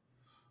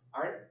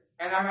 All right?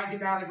 And I might get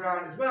down on the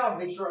ground as well,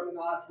 make sure I'm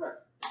not a threat.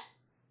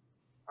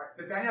 All right,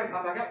 Miss Danielle,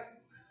 come back up.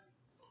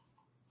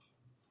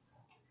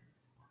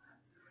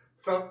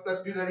 So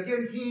let's do that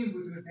again, team,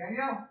 with Miss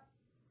Danielle.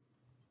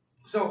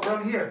 So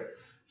from here,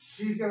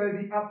 she's going to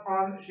be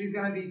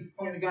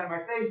pointing the gun in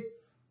my face.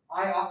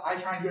 I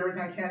try and do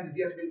everything I can to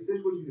de-escalate the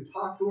situation, to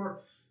talk to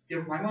her, give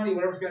her my money,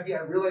 whatever it's going to be.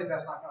 I realize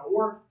that's not going to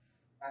work.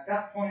 At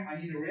that point,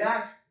 I need to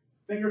react.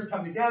 Fingers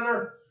come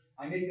together.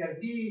 I make that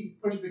V,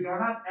 push the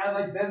gun up. As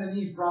I bend the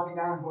knees, dropping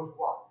down and go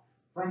squat.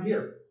 From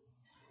here,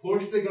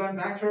 push the gun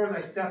back to her as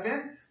I step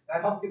in.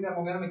 That helps get that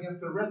momentum against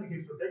the wrist in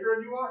case they're bigger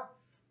than you are.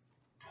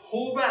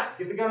 Pull back.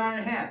 Get the gun on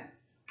your hand.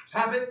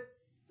 Tap it.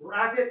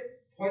 Rack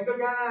it. Point the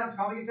gun on.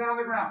 Tell me to get down on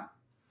the ground.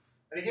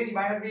 And again, you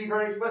might have to be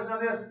very explicit on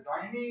this.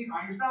 On your knees,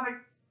 on your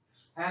stomach.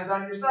 Hands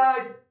on your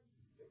side.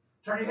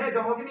 Turn your head.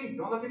 Don't look at me.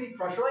 Don't look at me.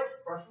 Crush your legs.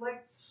 Crush your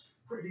legs.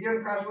 If you get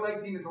them crush your legs,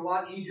 team, it's a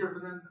lot easier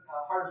for them,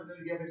 harder for them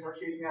to get if they start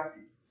chasing after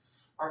you.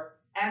 All right.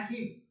 And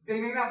team, they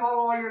may not follow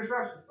all your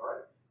instructions, all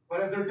right?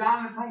 But if they're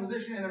down in a prone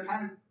position and they're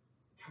kind of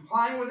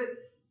complying with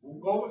it, we'll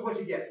go with what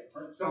you get.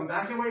 Right? So I'm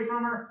backing away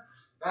from her.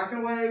 Backing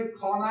away.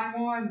 Call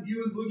 911.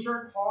 You in the blue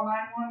shirt, call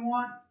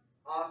 911.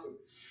 Awesome.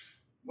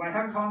 When I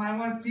have them call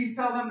 911, please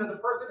tell them that the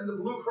person in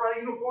the blue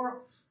karate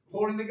uniform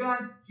holding the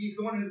gun, he's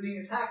the one who's being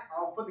attacked.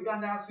 I'll put the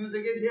gun down as soon as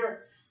they get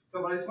here.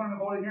 So I just want them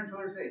to hold it here until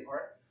they're safe, all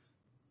right?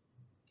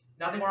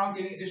 Nothing wrong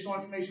with giving additional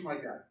information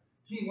like that.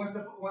 Team, once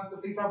the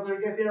police officer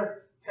gets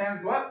there,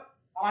 hands go up,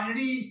 on your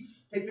knees,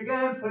 take the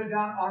gun, put it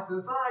down off to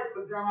the side,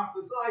 put it down off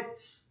to the side.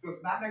 So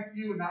it's not next to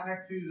you and not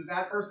next to the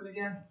bad person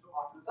again, so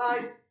off to the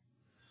side.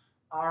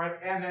 All right,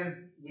 and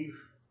then we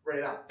spread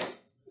it out.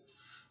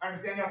 All right,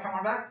 Miss Danielle, come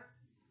on back.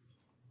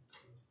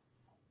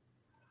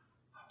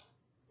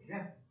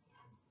 Yeah.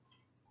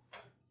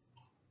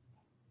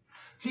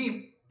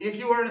 Team, if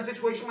you are in a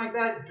situation like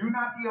that, do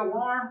not be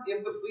alarmed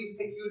if the police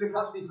take you into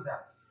custody for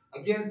that.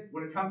 Again,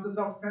 when it comes to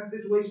self-defense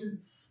situation,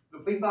 the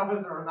police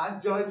officers are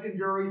not judge and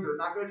jury. They're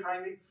not going to try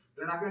and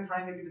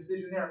make a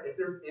decision there. If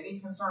there's any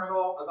concern at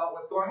all about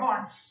what's going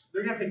on,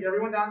 they're going to take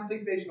everyone down to the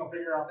police station. They'll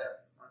figure it out there.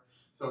 Right?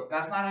 So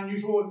that's not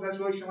unusual with a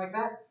situation like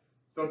that.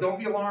 So don't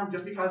be alarmed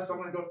just because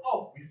someone goes,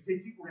 "Oh, we're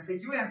going to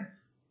take you in,"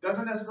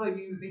 doesn't necessarily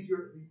mean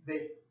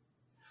they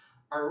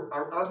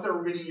are us that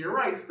are reading your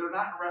rights. They're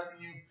not arresting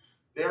you.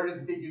 They're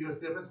just taking you to a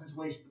different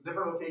situation, a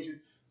different location,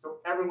 so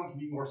everyone can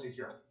be more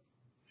secure.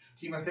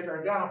 Team, let's take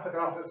our gun. I'll put it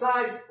off to the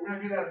side. We're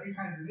going to do that a few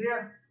times in the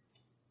air.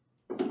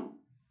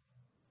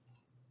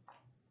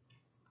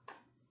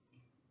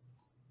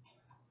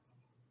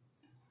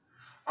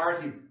 All right,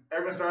 team.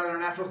 Everyone start on our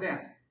natural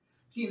stance.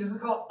 Team, this is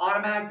called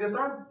automatic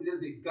disarm. It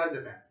is a gun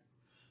defense.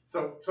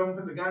 So someone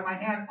puts a gun in my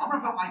hand. I'm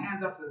going to put my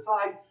hands up to the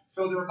side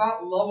so they're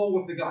about level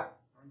with the gun.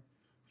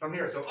 From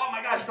here. So, oh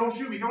my gosh, don't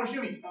shoot me. Don't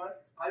shoot me. All right.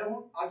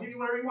 I'll give you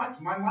whatever you want.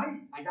 My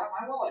money, I got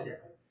my wallet here.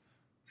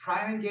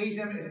 Try and engage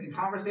them in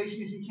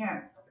conversation if you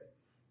can.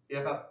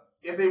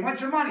 If they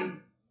want your money,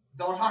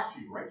 they'll talk to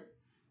you, right?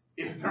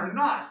 If they're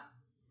not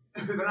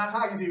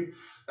talking to you,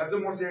 that's a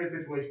more serious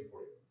situation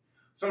for you.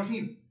 So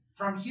team,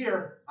 from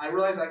here, I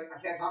realize I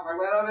can't talk my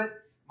way out of it.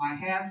 My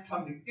hands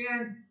come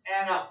in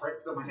and up, right?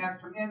 So my hands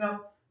come in,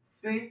 up.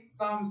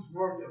 Thumbs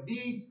work a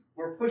V.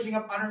 We're pushing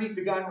up underneath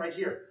the gun right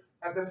here.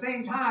 At the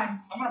same time,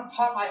 I'm going to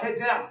pop my head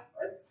down,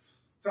 right?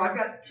 So I've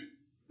got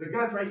the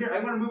gun's right here. I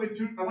want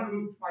to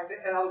move my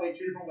head out of the way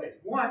two different ways.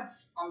 One,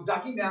 I'm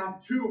ducking down.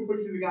 Two, I'm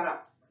pushing the gun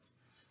up.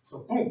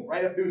 So boom,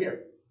 right up through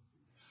here.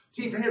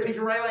 Team, from here, take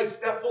your right leg,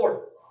 step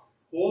forward.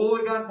 Pull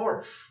the gun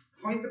forward.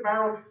 Point the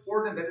barrel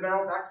forward and bend the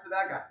barrel back to the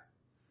bad guy.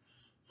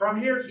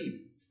 From here,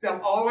 team, step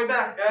all the way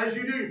back. As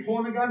you do, you're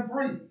pulling the gun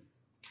free.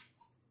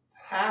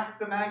 Tap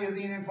the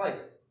magazine in place.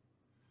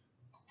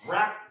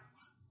 Rack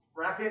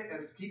it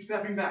and keep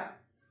stepping back.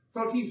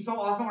 So team, so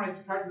often when I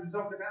practice this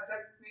self-defense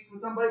technique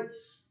with somebody,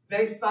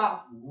 they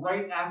stop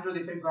right after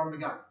they take on the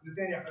gun. Just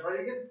stand up.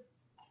 Ready again?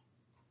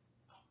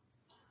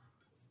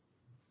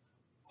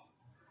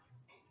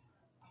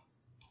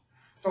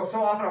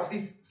 So often I'll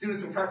see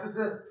students who practice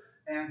this,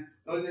 and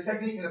the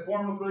technique and the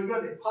form looks really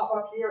good. They pop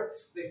up here,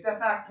 they step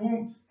back,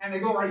 boom, and they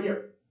go right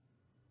here.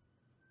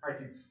 All right,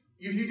 team.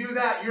 If you do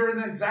that, you're in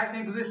the exact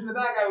same position the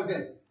bad guy was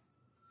in.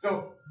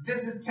 So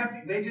this is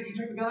tempting. You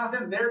took the gun off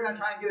them, they're going to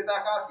try and get it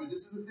back off you.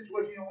 This is the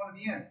situation you don't want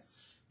to be in.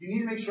 You need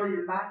to make sure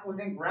you're not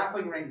within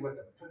grappling range with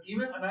them. Because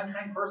even an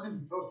untrained person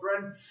who throws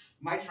thread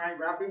might try and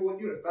grapple with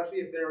you, especially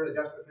if they're in a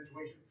desperate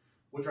situation,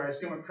 which I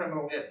assume a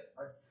criminal is.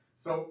 Right?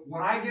 So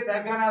when I get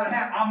that gun out of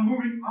hand,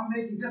 I'm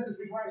making distance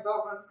between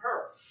myself and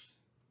her.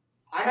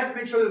 I have to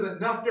make sure there's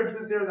enough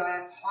distance there that I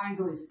have time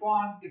to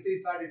respond if they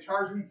decide to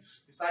charge me,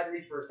 decide to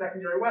reach for a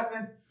secondary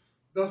weapon.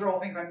 Those are all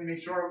things I need to make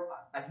sure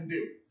I can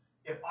do.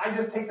 If I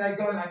just take that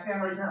gun and I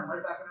stand right here and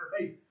right back in her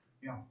face,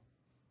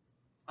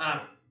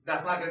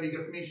 that's not going to be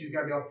good for me. She's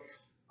got to be able.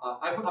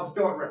 I'm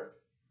still at risk.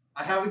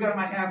 I have the gun in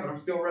my hand, but I'm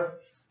still at risk.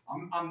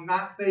 I'm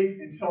not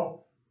safe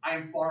until I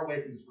am far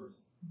away from this person.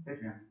 Thank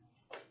you, man.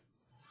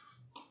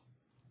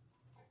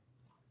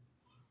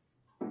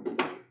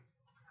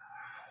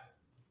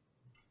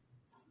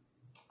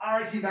 All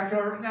right, team, back to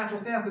our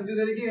natural stance. Let's do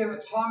that again.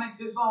 Atomic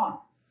disarm.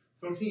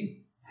 So,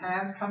 team,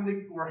 hands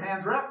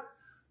are up.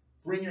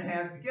 Bring your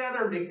hands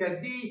together. Make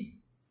that V.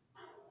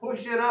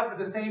 Push it up at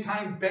the same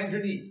time. Bend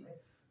your knees.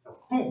 So,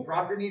 boom,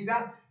 drop your knees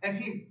down. And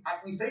team,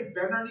 we say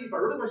bend our knees, but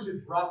really want you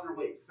to drop your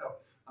weight. So,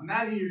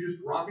 imagine you're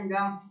just dropping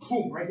down.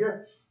 Boom, right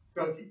here.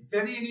 So,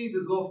 bending your knees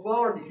is a little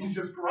slower. If you can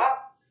just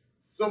drop,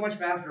 so much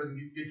faster than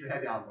you get your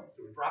head down.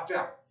 So, we drop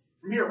down.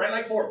 From here, right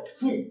leg forward.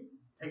 Boom.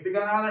 Take the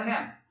gun out of their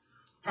hand.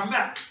 Come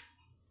back.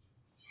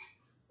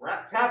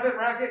 Tap it,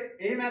 rack it,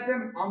 aim at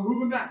them. I'm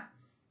moving back.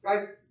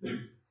 Guys,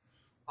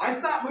 I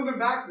stop moving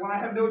back when I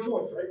have no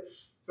choice, right?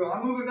 So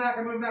I'm moving back,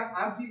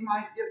 I'm keeping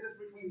my distance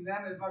between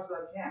them as much as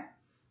I can.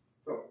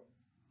 So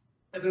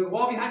if there's a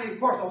wall behind me, of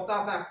course I'll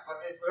stop back.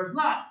 But if there's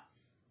not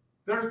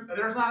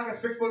like a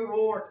 6-foot rule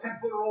or a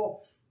 10-foot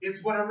rule.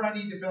 It's whatever I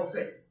need to feel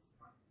safe.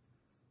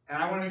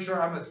 And I want to make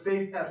sure I'm as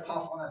safe as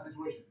possible in that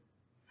situation.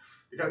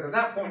 Because at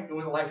that point, it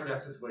was a life or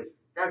death situation.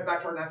 Guys,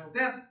 back to our natural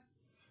stance.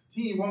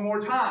 Team, one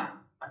more time.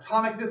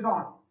 Atomic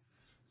disarm.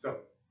 So,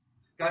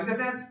 gun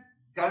defense,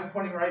 gun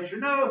pointing right at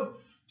your nose.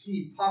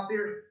 Team, pop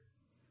there.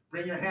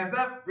 Bring your hands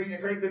up.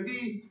 Create the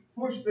V.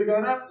 Push the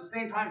gun up. At the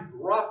same time,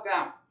 drop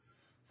down.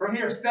 From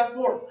here, step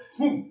forward.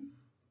 Boom.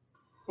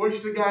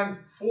 Push the gun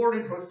forward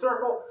into a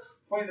circle.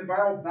 Point the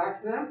barrel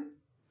back to them.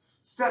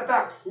 Step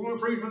back. Pull it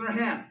free from their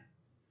hand.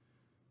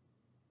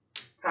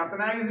 Tap the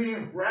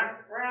magazine. Wrap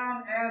it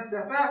around and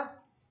step back.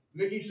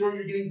 Making sure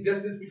you're getting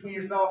distance between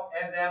yourself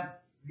and them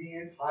the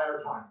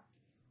entire time.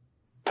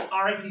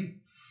 All right,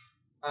 team.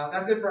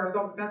 That's it for our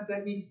self-defense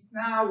techniques.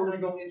 Now we're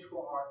going to go into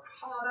our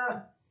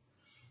kata.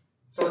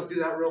 So let's do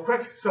that real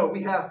quick. So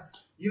we have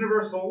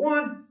universal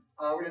 1.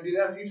 We're going to do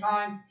that a few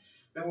times.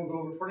 Then we'll go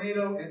over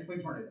tornado and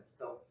twin tornado.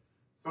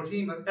 So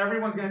team,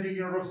 everyone's going to do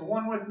universal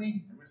 1 with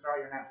me. And we're going to start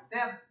your natural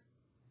stance.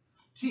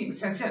 Team,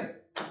 attention.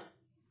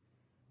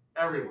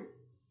 Everyone.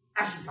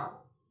 Action kata.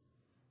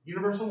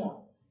 Universal 1.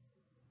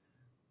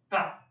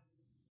 Bow.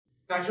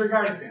 Back to your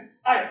guarding stance.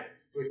 Aye.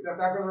 So we step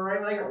back with our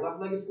right leg, our left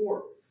leg is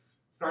forward.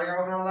 Starting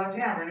out with our left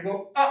hand, we're going to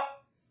go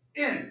up,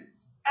 in,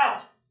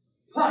 out,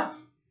 punch,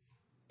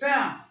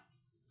 down,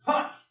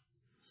 punch.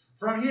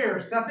 From here,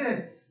 step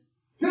in,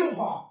 heel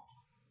palm,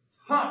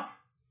 punch.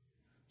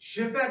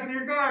 Shift back into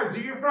your guard,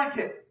 do your front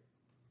kick.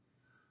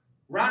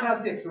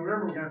 Roundhouse kick. So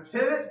remember, we're going to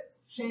pivot,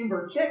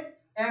 chamber kick,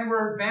 and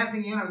we're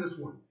advancing in on this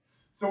one.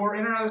 So we're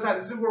in on the other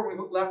side. This is where we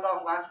left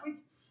off last week.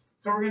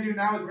 So what we're going to do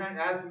now is we're going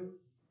to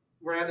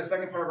add the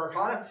second part of our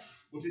kata,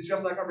 which is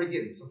just like our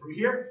beginning. So from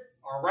here,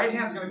 our right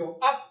hand's going to go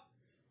up,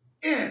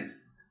 in,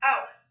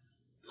 out,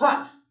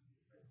 punch,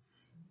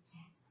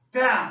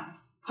 down,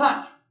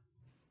 punch,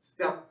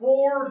 step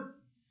forward,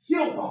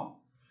 heel palm,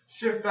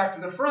 shift back to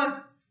the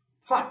front,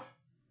 punch.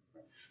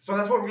 So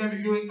that's what we're going to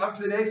be doing up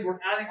to the day. So we're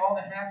adding all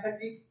the hand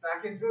techniques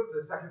back into it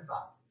for the second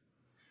side.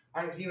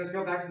 All right, team, let's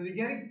go back to the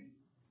beginning.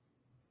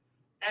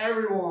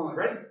 Everyone,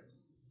 ready?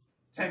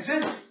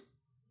 Tension.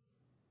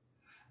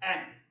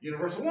 And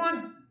universal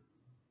 1.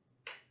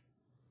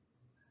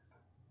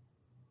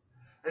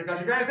 Ready, got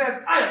your guys'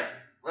 hands. Aye.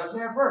 Left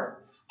hand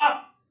first.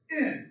 Up,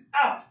 in,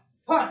 out,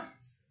 punch,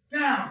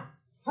 down,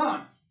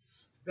 punch.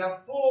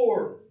 Step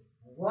forward.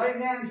 Right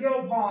hand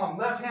heel palm,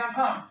 left hand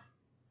punch.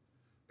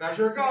 Back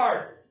to your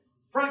guard.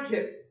 Front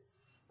kick.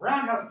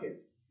 Roundhouse kick.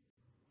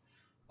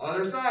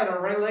 Other side,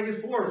 our right leg is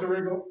forward, so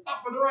we're going to go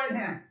up with the right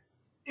hand.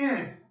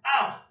 In,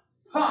 out,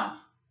 punch.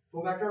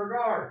 Pull back to our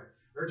guard,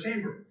 or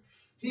chamber.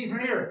 Team from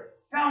here.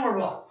 Downward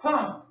block,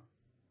 punch.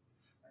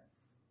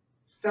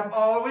 Step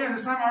all the way in.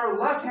 This time our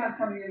left hand's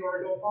coming into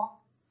our heel palm.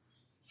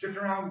 Shift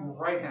around,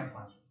 right hand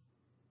punch.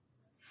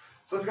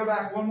 So let's go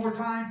back one more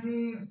time,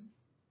 team.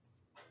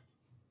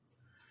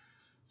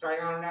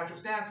 Starting on our natural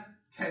stance.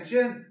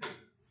 Tension.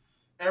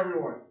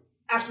 Everyone.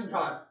 Action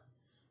kata.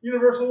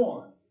 Universal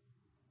 1.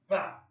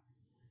 Bow.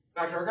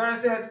 Back to our guarding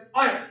stance.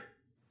 Iron.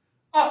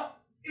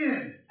 Up.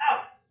 In.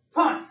 Out.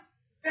 Punch.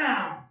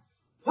 Down.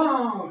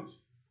 Punch.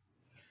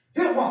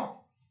 Heel palm.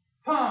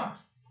 Punch.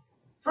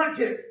 Front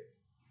kick.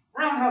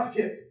 Roundhouse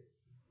kick.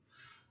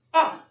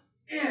 Up.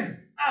 In.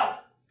 Out.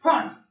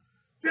 Punch.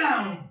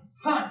 Down.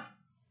 Punch.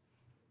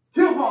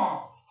 Heel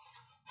palm.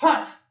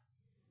 Punch.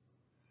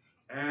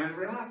 And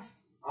relax.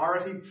 All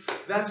right, team.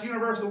 That's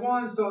Universal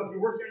 1. So if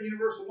you're working on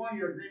Universal 1,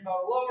 you're a green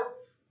belt or lower,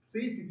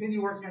 please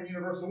continue working on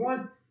Universal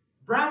 1.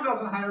 Brown belts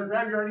and higher,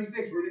 grab your RD6.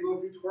 We're going to go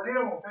through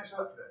Tornado and we'll finish it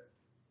up today.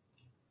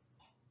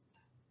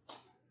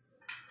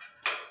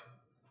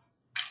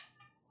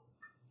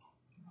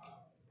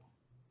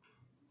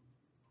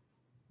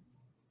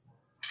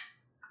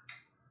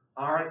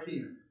 All right,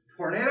 team.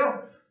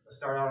 Tornado. Let's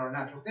start out our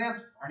natural stance.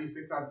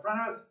 RD6 out in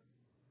front of us.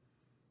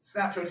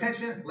 Snap to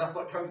attention. Left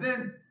foot comes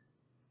in.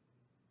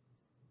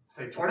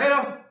 Say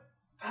tornado.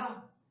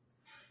 Pow.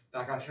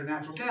 Back out to your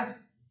natural stance.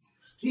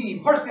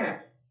 Team, horse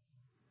stamp.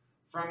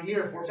 From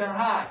here, 4 count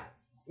high.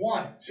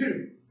 1,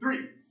 2, 3,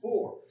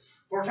 4.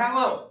 4 count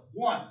low.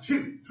 1,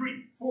 2,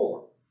 3,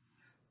 4.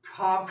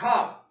 Cob,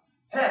 cob.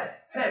 Head,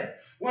 head.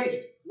 Waist,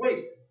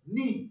 waist.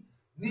 Knee,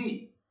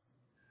 knee.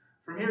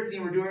 From here,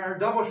 team, we're doing our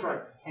double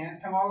strike. Hands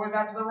come all the way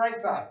back to the right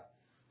side.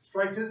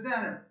 Strike to the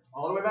center.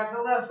 All the way back to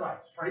the left side.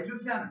 Strike to the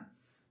center.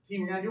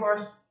 Team, we're going to do our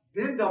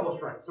spin double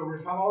strike. So we're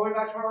going to come all the way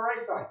back to our right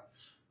side.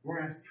 We're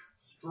going to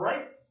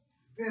strike,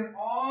 spin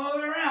all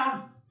the way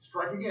around,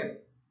 strike again.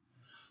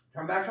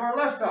 Come back to our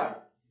left side.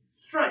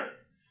 Strike,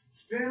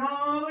 spin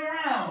all the way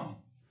around,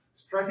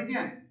 strike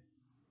again.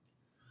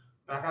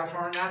 Back out to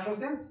our natural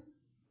stance.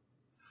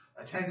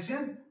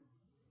 Attention,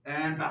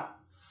 and bow.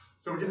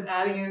 So we're just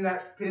adding in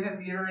that spin at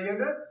the very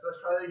end of it. So let's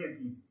try that again,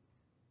 team.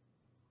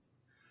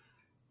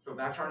 So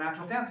back to our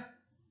natural stance.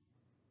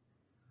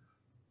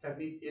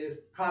 Technique is,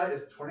 kata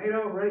is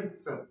tornado, ready?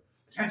 So,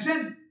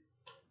 attention,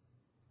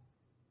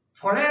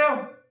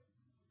 tornado,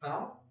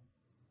 bow.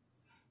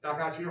 Back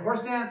out to your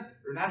horse stance,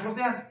 your natural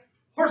stance,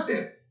 horse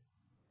stance.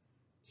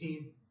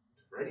 Team,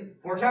 ready?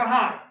 4 count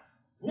high.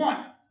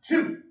 1,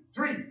 2,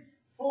 3,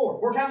 4.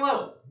 4 count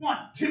low. 1,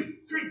 2,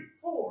 3,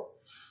 4.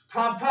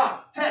 Cob,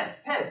 cob, head,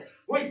 head,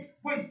 waist,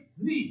 waist,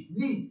 knee,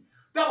 knee.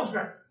 Double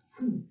strike.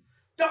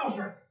 Double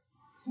strike.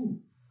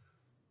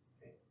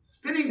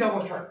 Spinning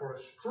double strike or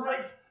a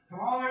strike. Come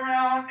all the way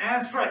around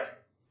and strike.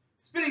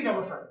 Spinning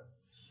double strike.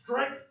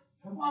 Strike.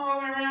 Come all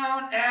the way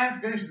around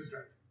and finish the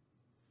strike.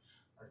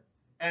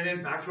 And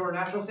then back to our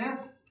natural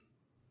stance.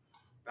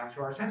 Back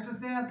to our attention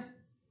stance.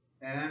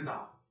 And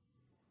bow.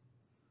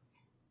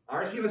 All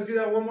right, let's do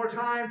that one more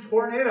time.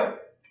 Tornado.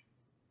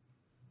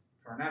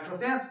 To our natural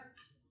stance.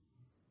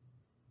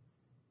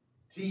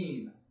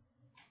 Team.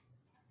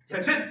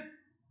 Attention.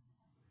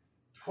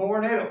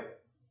 Tornado.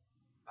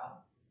 Bow.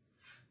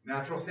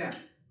 Natural stance.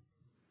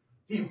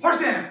 Team, horse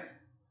stance.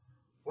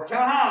 4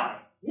 count high.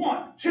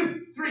 1,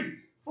 2, 3,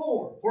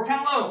 4. 4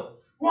 count low.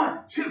 1,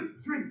 2,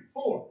 3,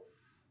 4.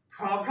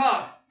 Cob,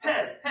 cob.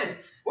 Head, head.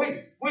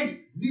 Waist, waist.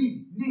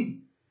 Knee,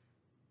 knee.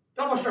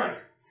 Double strike.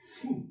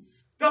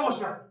 Double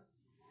strike.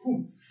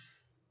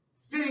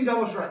 Spinning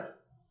double strike.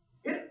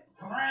 Hit.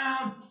 Come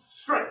around.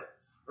 Strike.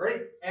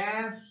 Right?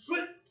 And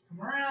switch.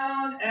 Come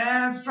around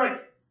and strike.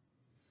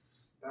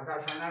 Back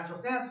out to our natural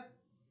stance.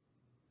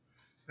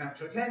 Snap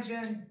to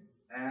attention.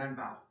 And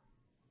bow.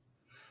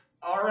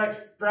 All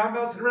right, brown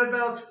belts and red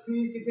belts,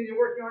 please continue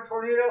working on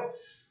tornado.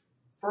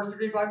 First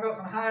degree black belts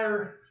and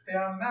higher, stay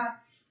on the mat.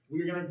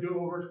 We're going to do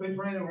over twin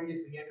tornado. We're going to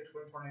get to the end of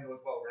twin tornado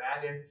as well. We're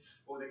going to add in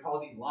what they call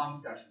the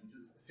long section, which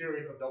is a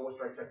series of double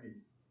strike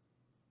techniques.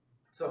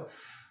 So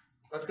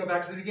let's go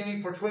back to the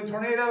beginning for twin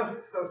tornado.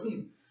 So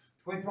team,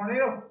 twin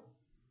tornado,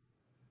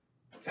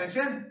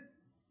 attention,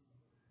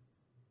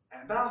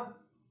 and bow.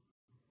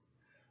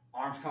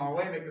 Arms come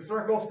away, make the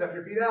circle, step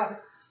your feet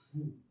out.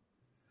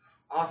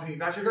 Awesome, you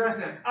got your guard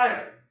stance.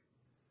 Aya.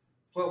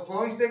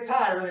 Flowing sticks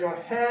high. We're going to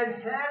go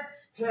head, head,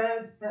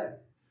 head, head.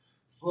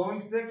 Flowing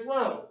sticks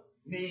low.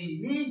 Knee,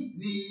 knee,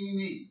 knee,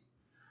 knee.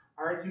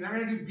 All right, so then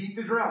we're going to do beat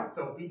the drum.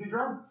 So beat the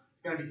drum.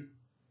 It's going to be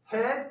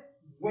head,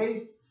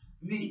 waist,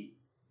 knee.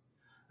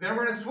 Then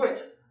we're going to switch.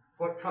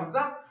 Foot comes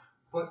up,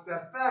 foot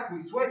steps back.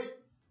 We switch.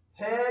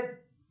 Head,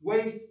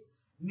 waist,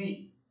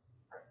 knee.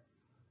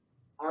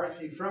 All right,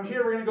 so from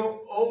here we're going to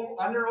go over,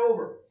 under,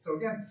 over. So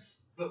again,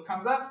 foot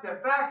comes up,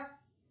 step back.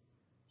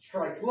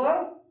 Strike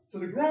low to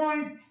the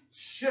groin,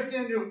 shift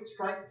into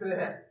strike to the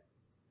head.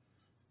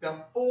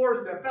 Step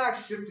forward, step back,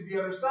 shift to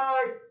the other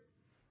side,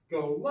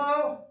 go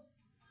low,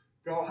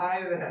 go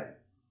high to the head.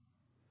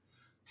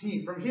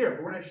 Team, from here,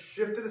 we're going to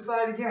shift to the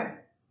side again.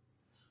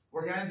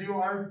 We're going to do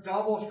our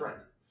double strike.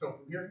 So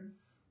from here,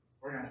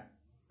 we're going to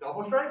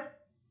double strike,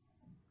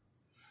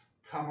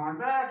 come on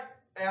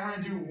back, and we're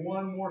going to do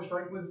one more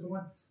strike with this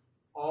one,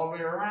 all the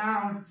way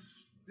around,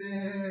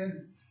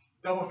 spin,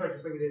 double strike,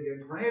 just like we did in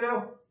the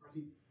tornado.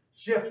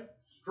 Shift,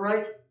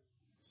 strike,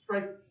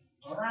 strike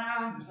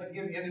around, just like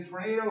in the end of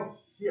tornado.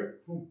 Here,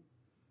 boom.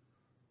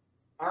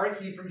 All right,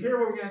 from here,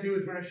 what we're going to do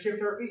is we're going to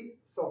shift our feet.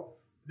 So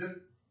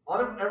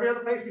every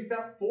other place we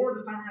step forward,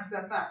 this time we're going to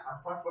step back.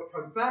 Our front foot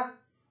comes back.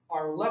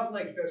 Our left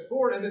leg steps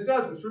forward. As it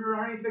does, we swing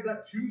our RD6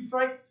 up 2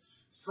 strikes,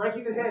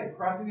 striking the head,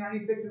 crossing the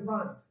RD6 in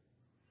front of us.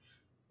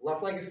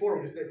 Left leg is forward.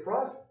 We just get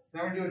cross.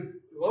 Now we're going to do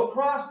a low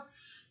cross,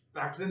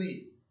 back to the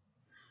knees.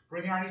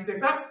 Bring the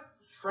RD6 up,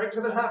 strike to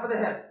the top of the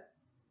head.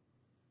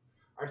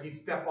 Our team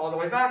step all the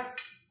way back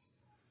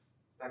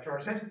to our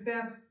attention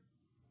stance,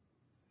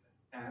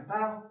 and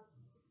bow.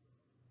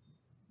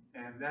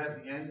 And that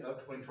is the end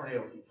of Twin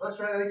Tornado. Let's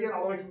try that again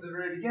all the way from the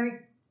very beginning.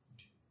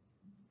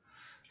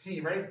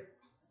 Team, ready?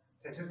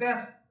 Tension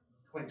stance.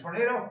 Twin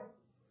Tornado.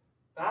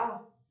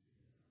 Bow.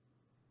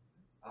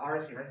 All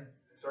right, team, ready?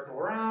 Circle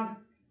around.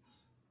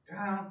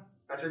 Down.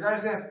 Back to your guard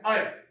stance. All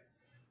right.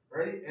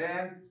 Ready?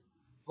 And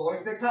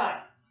flowing sticks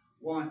high.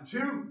 1,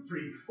 2,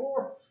 3,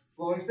 4.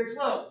 Flowing sticks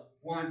low.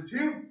 1,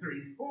 2,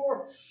 3,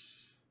 4.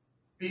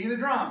 Beating the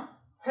drum.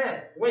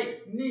 Head,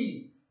 waist,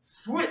 knee.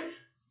 Switch.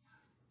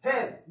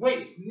 Head,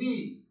 waist,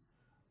 knee.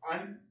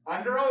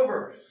 Under,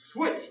 over.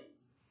 Switch.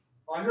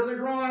 Under the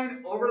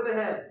groin, over the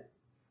head.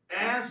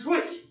 And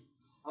switch.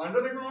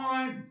 Under the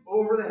groin,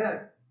 over the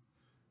head.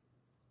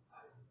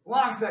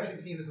 Long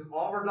section, team. This is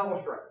all of our double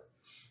strike.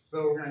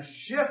 So we're going to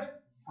shift,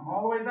 come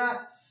all the way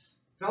back,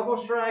 double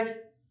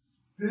strike,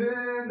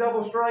 spin,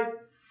 double strike.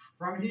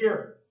 From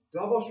here,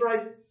 double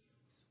strike,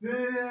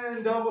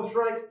 spin, double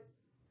strike.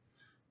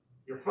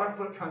 Your front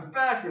foot comes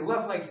back, your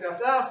left leg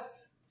steps out,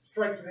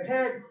 strike to the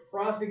head,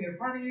 crossing in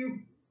front of you.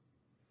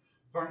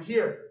 From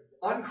here,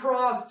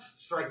 uncross,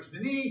 strike to the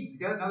knee,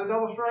 get another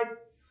double strike.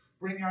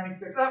 Bring the knee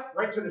sticks up,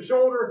 right to the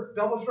shoulder,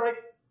 double strike.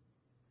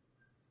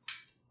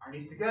 Our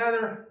knees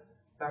together,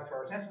 back to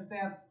our tension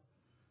stance,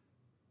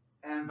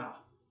 and bow.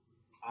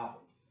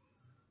 Awesome.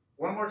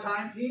 One more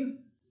time, team.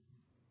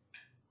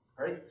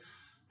 All right,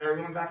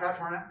 everyone back out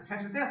to our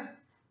tension stance.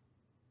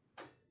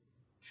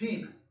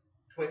 Team,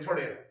 Twin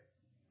Tornado.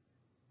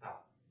 Bow.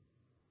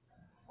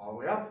 All the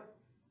way up,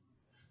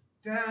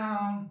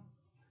 down,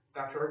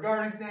 back to our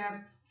guarding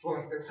stance.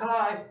 Flowing sticks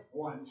high.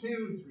 1,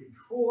 2, 3,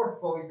 4.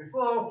 Flowing sticks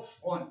low.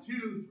 1,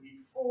 2, 3,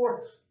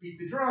 4. Beat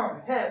the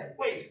drum. Head,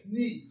 waist,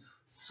 knee.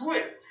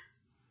 Switch.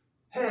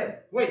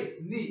 Head, waist,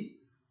 knee.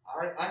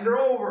 All right, under,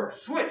 over.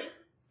 Switch.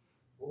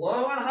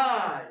 Low and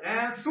high.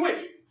 And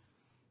switch.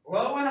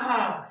 Low and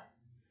high.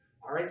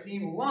 All right,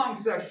 team.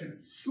 Long section.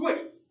 Switch.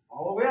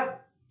 All the way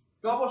up.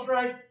 Double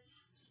strike.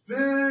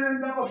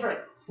 Spin. Double strike.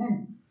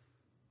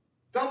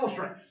 Double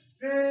strike.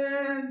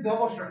 Spin.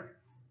 Double strike.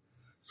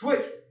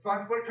 Switch.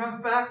 Front foot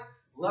comes back,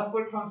 left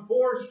foot comes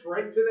forward,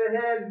 straight to the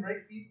head, right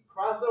feet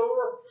cross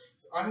over,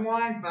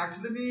 unwind, back to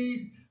the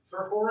knees,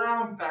 circle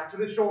around, back to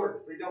the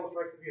shoulders. 3 double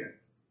strikes again.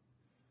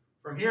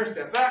 From here,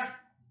 step back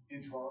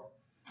into our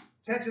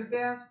tension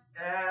stance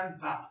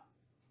and bow.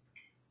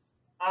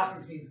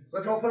 Awesome, team.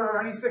 Let's all put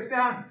our knee sticks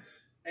down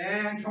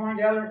and come on,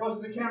 gather close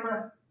to the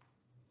camera.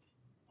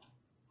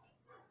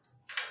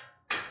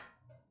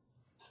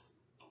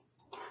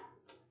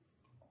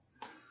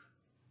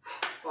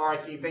 All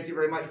right, team, thank you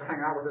very much for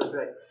hanging out with us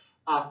today.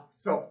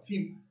 So,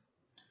 team,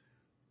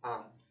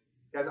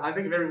 guys, I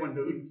think everyone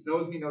who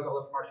knows me knows I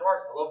love martial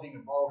arts. I love being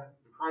involved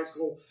in the Karate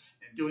School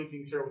and doing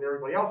things here with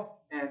everybody else.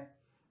 And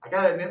I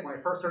got to admit, when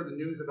I first heard the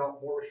news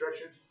about more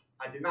restrictions,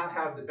 I did not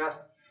have the best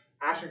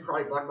action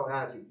karate black belt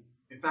attitude.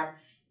 In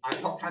fact, I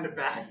felt kind of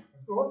bad,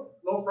 a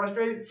little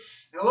frustrated,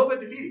 and a little bit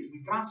defeated.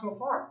 We've gone so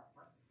far.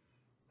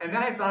 And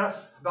then I thought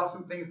about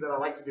some things that I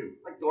like to do,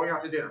 like going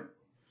out to dinner.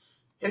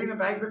 Hitting the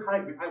bags of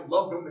karate. I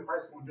love going to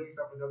karate school and doing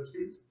stuff with other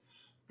students.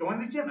 Going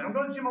to the gym. I don't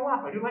go to the gym a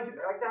lot, but I like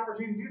the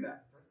opportunity to do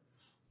that.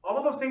 All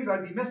of those things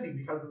I'd be missing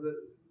because of the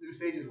new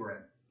stages we're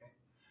in.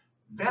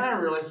 Then I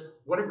realized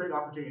what a great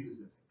opportunity this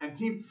is. And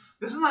team,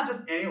 this is not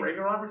just any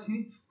regular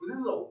opportunity, but this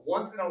is a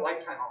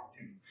once-in-a-lifetime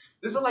opportunity.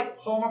 This is like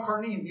Paul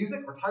McCartney in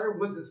music or Tiger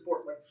Woods in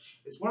sports. Like,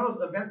 it's one of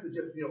those events that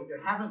just,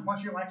 it happens once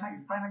in your lifetime.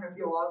 You're probably not going to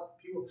see a lot of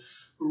people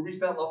who reach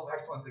that level of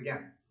excellence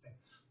again.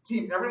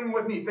 Team, everyone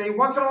with me, say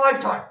once in a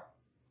lifetime.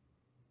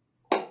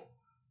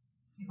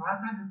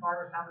 Last time this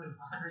virus happened was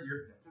 100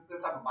 years ago.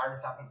 This type of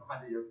virus happened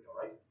 100 years ago,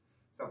 right?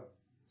 So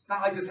it's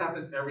not like this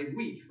happens every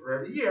week or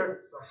every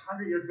year. It's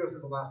 100 years ago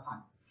since the last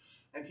time.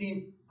 And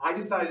team, I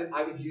decided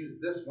I would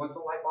use this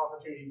once-in-a-life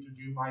opportunity to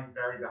do my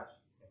very best.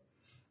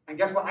 And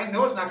guess what? I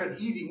know it's not going to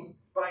be easy,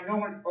 but I know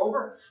when it's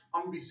over,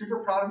 I'm going to be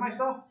super proud of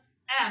myself.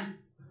 And,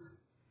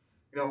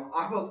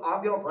 I'll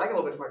be able to brag a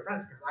little bit to my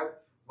friends because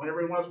when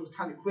everyone else was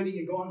kind of quitting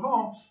and going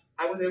home,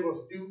 I was able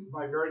to do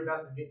my very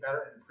best and get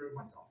better and improve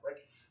myself, right?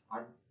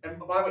 And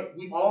by the way,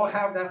 we all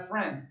have that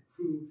friend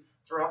who,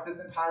 throughout this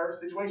entire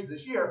situation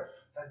this year,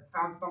 has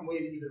found some way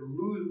to either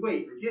lose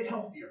weight or get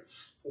healthier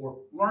or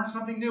learn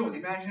something new and they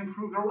manage to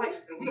improve their life.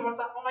 And we all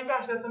thought, oh my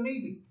gosh, that's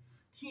amazing.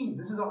 Team,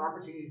 this is an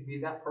opportunity to be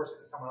that person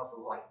in someone else's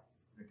life.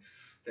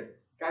 Okay.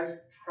 Guys,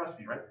 trust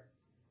me, right?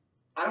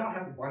 I don't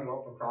have to blind go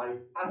out for karate.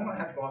 I don't want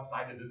to have to go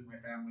outside to visit my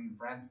family and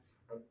friends.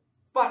 Right?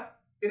 But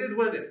it is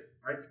what it is,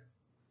 right?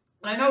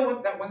 And I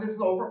know that when this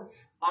is over,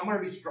 I'm going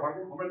to be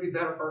stronger. I'm going to be a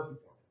better person for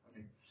it.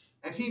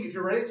 And team, if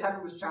you're ready to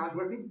tackle this challenge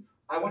with me,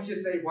 I want you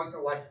to say once in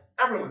a lifetime.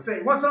 Everyone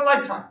say once in a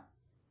lifetime.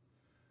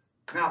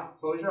 Now,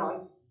 close your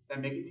eyes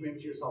and make a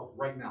commitment to yourself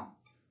right now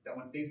that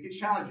when things get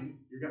challenging,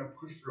 you're going to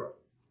push through it.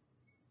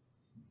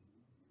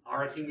 All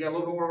right, team, we got a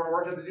little bit more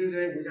work to do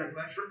today. We're going to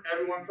make sure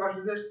everyone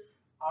crushes it.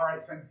 All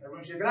right, friends,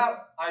 everyone shake it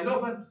out. Eyes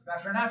open.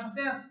 Back to our natural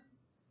stance.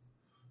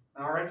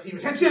 All right, team,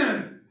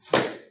 attention.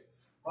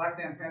 Relax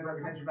stance, hands right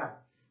behind your back.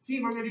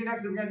 Team, what we're going to do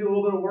next is we're going to do a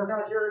little bit of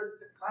workout here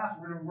in class.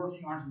 We're going to be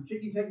working on some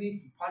kicking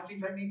techniques, some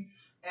punching techniques,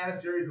 and a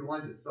series of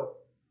lunges. So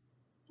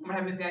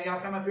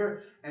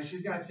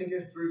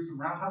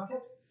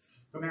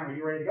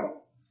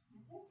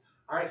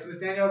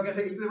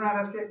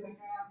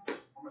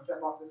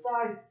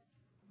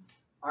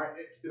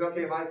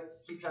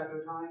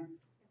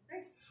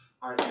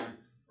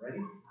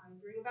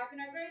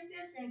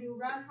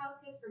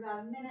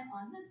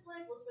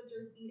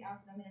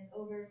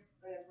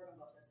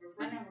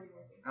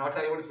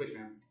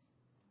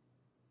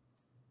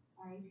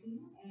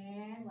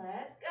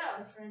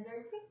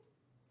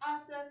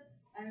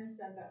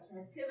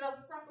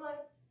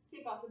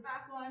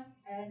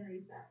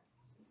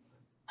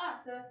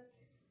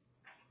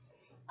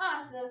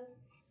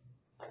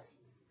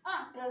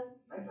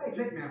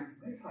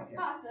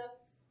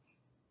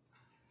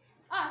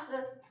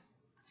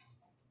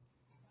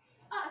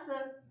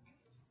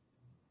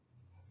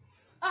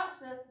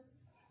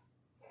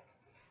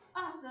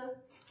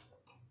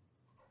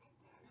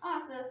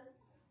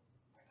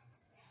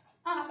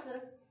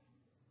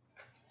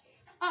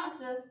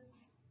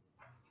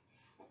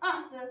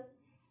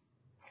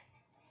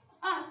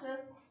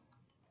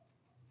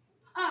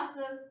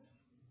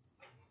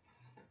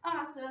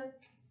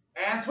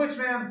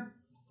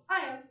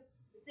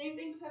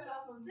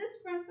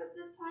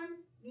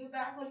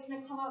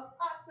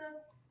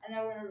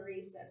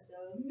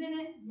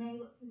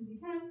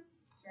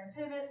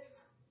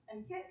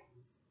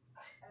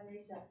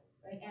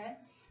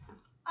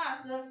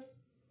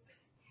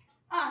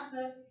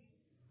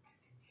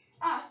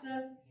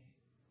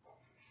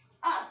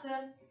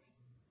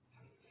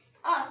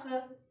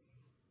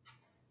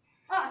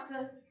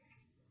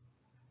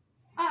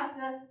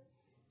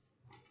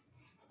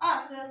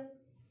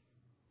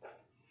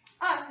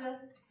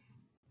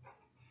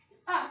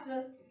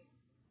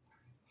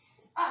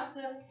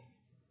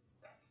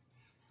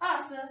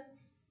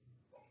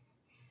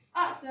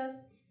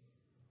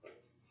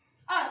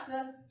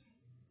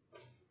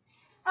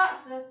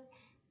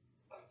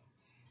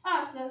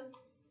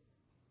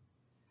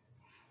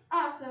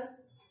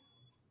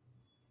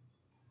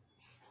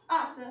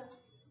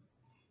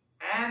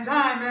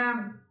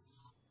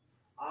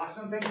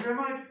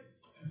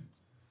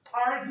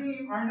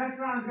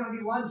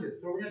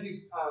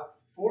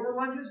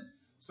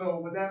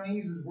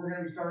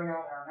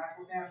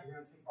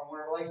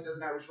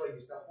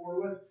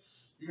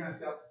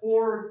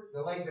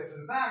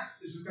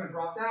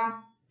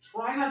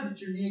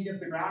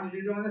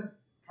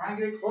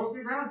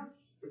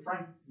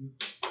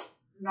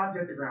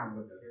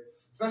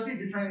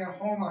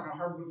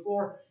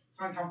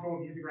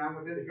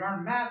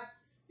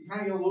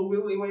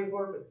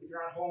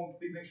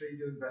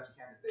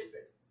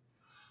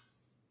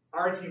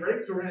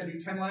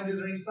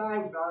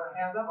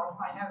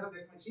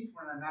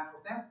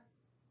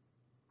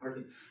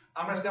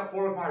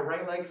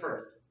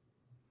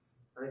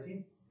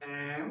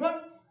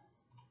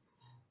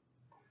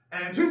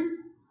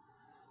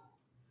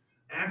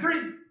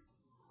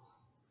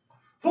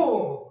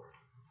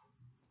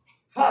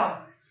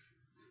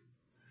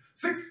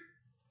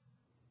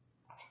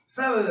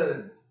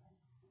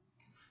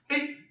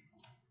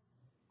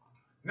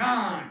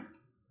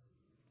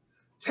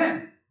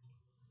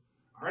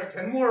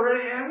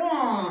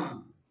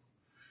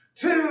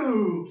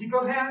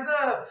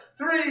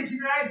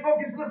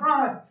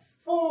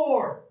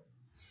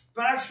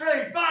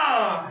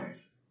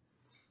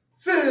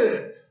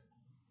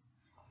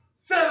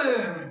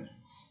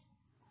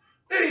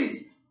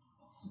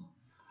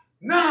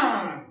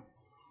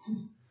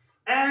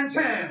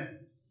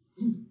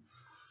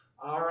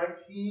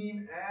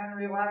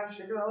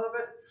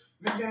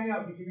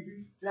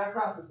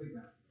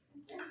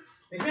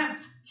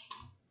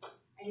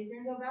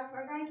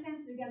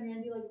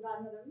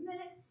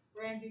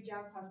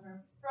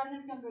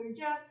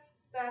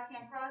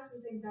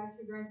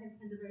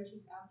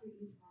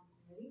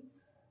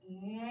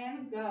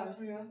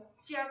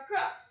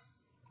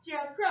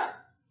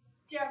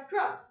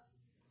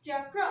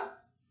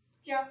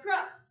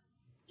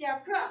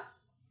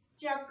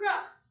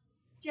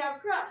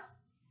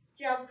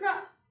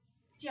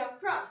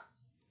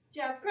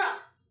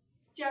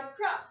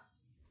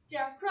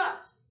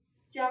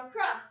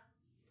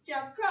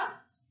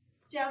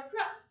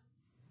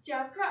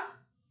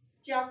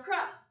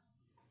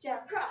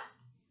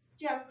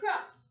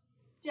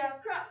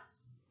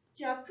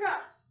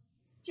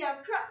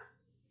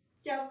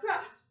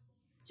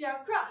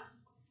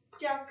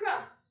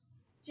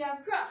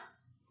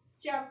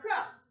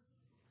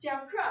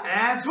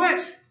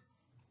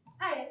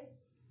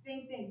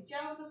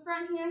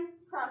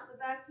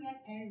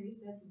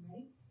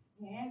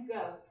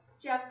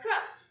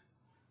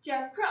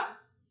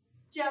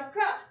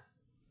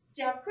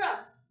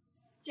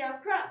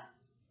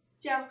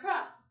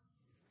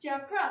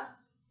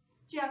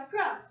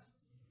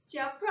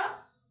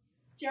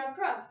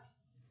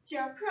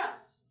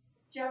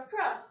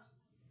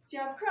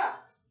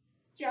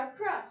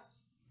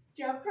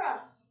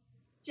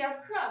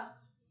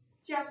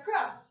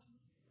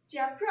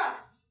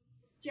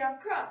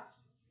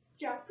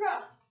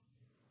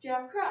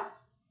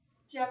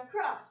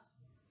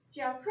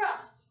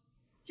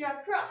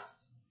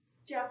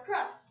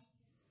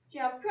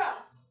jab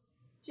cross,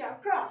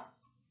 jab cross,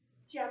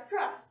 jab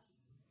cross,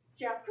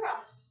 jab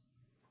cross.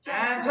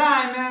 And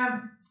time,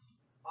 ma'am.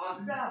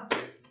 Awesome job.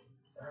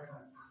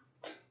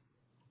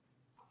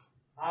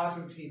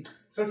 Awesome, team.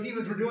 So, team,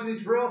 as we're doing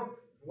these drills,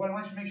 what I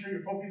want you to make sure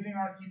you're focusing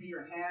on is keeping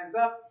your hands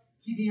up,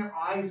 keeping your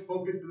eyes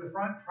focused to the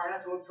front. Try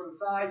not to look to the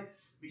side.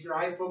 Make your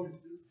eyes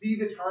focused to see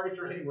the target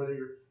you're hitting, whether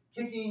you're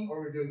kicking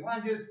or you're doing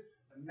lunges.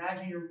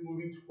 Imagine you're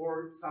moving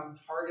towards some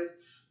target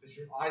that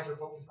your eyes are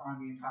focused on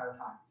the entire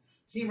time.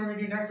 Team, we're going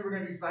to do next, we're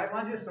going to do side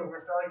lunges. So we're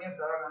going to start again,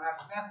 start on our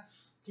natural stance.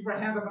 Keep our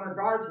hands up on our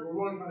guard, so we're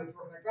rolling on the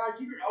that guard.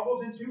 Keep your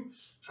elbows in too.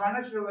 Try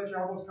not to let your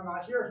elbows come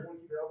out here. You want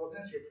to keep your elbows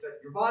in so you're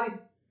protecting your body.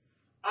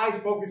 Eyes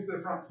focused to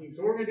the front, team.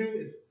 So what we're going to do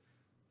is,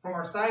 from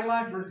our side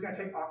lunge, we're just going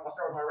to take, I'll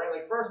start with my right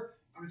leg first.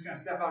 I'm just going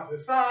to step out to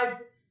the side.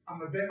 I'm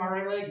going to bend my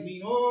right leg,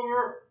 lean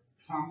over,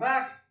 come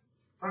back.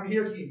 From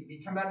here, team,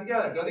 we come back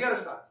together. Go to the other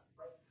side.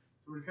 So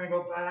we're just going to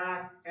go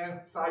back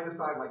and side to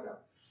side like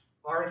that.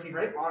 All right, team,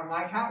 ready? On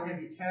my count, we're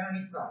going to do 10 on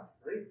each side.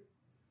 Ready?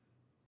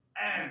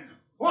 And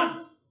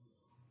 1.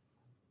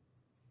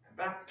 And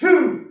back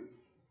 2.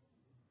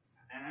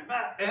 And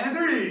back and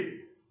 3.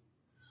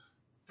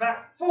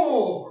 Back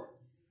 4.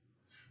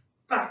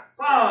 Back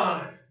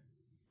 5.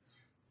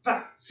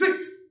 Back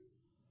 6.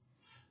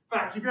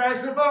 Back, keep your eyes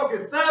to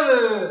focus.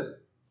 7.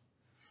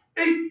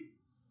 8.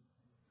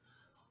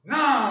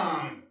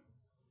 9.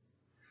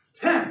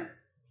 10.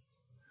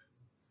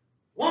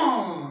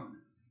 1.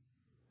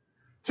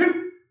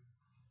 2.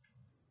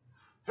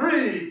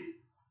 3.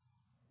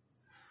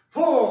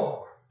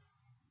 4.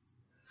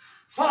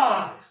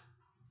 5.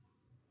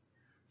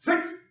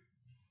 6.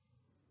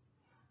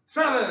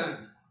 7.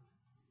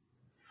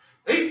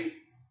 8.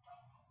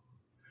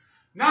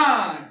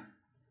 9.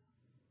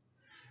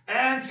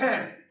 And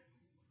 10.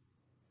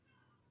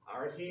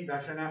 All right, team,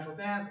 back to our natural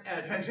stance. And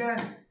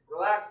attention,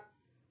 relax.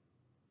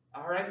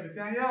 All right, Miss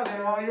Danielle,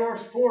 they're all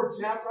yours. 4,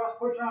 jab, cross,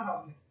 push on.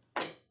 Help me.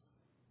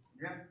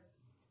 Again.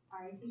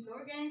 Alright, so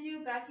what we're going to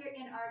do back here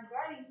in our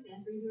guarding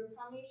stance, we're going to do a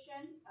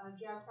combination of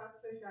jab, cross,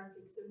 push, cross,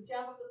 kick. So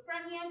jab up the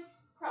front hand,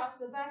 cross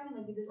the back hand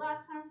like we did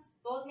last time.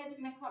 Both hands are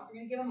going to come up.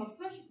 We're going to give them a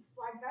push, just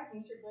slide back,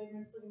 make sure blade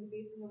is slipping the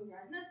facing over here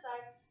on this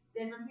side.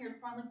 Then from here,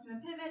 front leg's going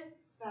to pivot,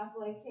 back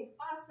leg kick,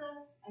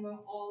 asa, and going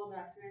all the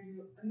way back. So we're going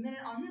to do a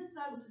minute on this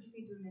side, we'll switch your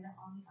feet to a minute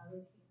on the other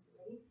team. So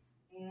ready?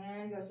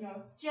 And go. So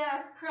now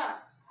jab,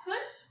 cross,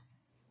 push,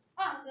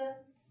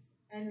 asa,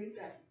 and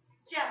reset.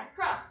 Jab,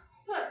 cross,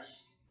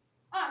 push,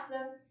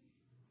 asa.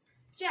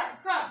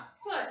 Jab, cross,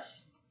 push,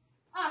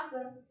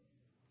 asa.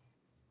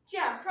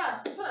 Jab,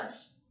 cross, push,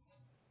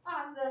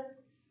 asa.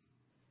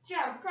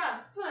 Jab,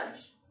 cross,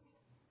 push,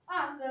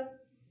 asa.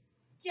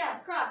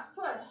 Jab, cross,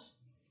 push,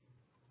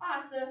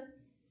 asa.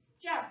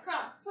 Jab,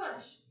 cross,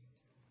 push,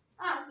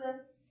 asa.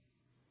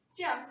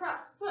 Jab,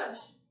 cross, push,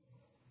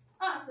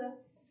 asa.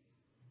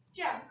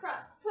 Jab,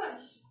 cross,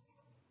 push,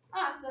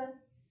 asa.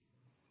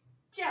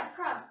 Jab,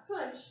 cross,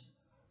 push,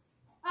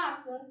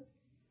 asa.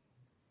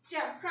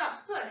 Jab, cross,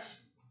 push.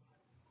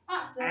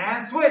 Awesome.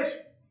 And switch.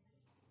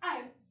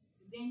 Alright,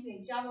 same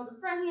thing. Jab on the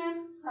front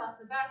hand, cross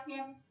the back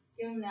hand,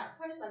 give him that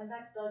push, slide it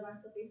back, belly button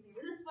still facing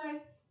over this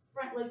way.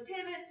 Front leg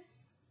pivots,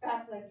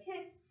 back leg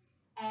kicks,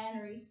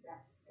 and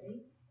reset.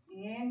 Ready?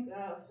 And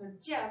go. So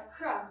jab,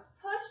 cross,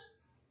 push,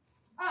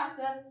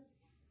 awesome,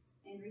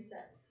 and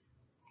reset.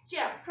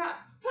 Jab, cross,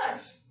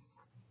 push,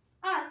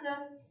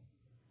 awesome.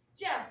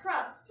 Jab,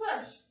 cross,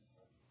 push,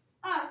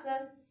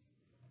 awesome.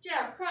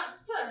 Jab, cross,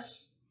 push,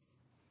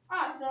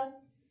 awesome.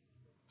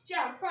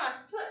 Jab, cross,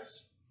 push,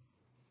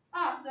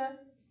 awesome.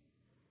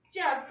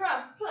 Jab,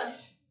 cross,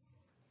 push,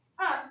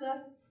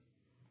 awesome.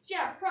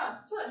 Jab, cross,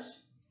 push,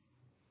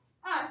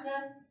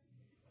 awesome.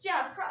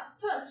 Jab, cross,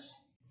 push,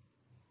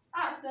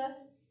 awesome.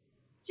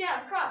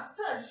 Jab, cross,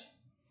 push,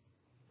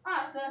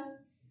 awesome.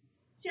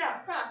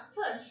 Jab, cross,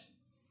 push,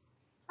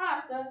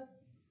 awesome.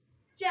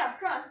 Jab,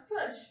 cross,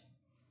 push,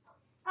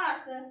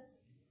 awesome.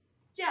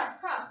 Jab,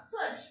 cross,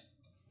 push,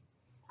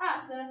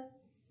 awesome.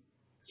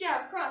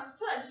 Jab, cross,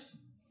 push.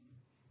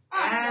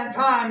 And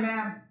time,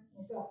 ma'am.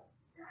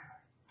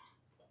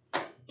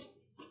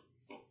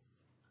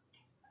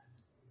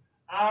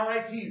 All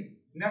right, team.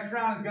 Next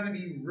round is going to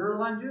be rear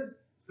lunges.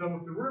 So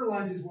with the rear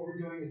lunges, what we're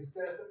doing is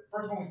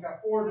first one we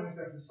step forward, then we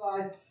step to the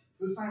side.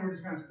 So this time we're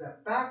just going to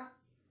step back.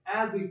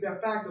 As we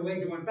step back, the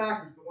leg going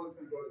back is the one that's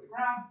going to go to the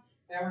ground.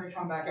 And we're going to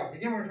come back up.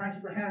 Again, we're going to try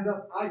and keep our hands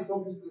up, eyes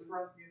focused to the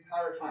front the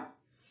entire time.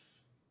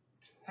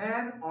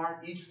 10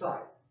 on each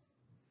side.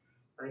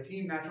 All right,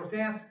 team, natural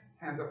stance.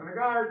 Hands up in a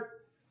guard.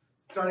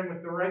 Starting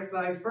with the right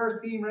side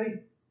first, team, ready?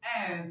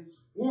 And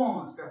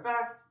 1, step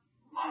back,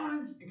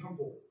 lunge, and come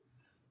forward.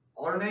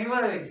 Alternating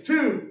legs,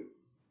 2,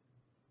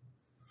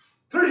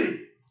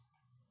 3,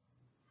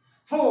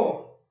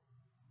 4,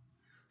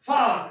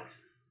 5,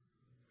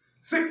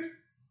 6,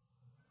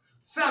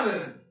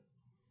 7,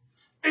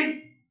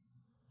 8,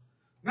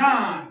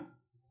 9,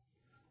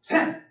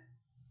 10.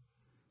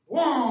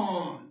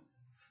 1,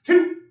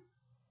 2,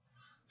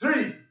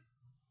 3,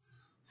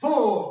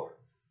 4,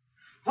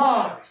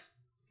 5,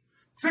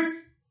 6,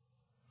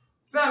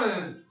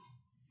 7,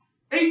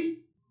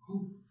 8,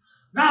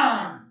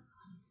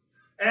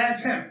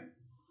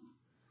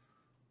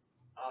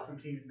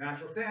 Awesome team.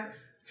 Natural stance.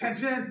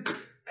 Tension.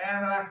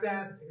 And relax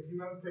stance. Take a few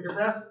moments, take a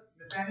breath.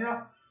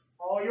 Nathaniel,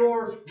 all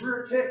yours.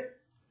 Rear kick.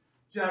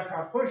 Jab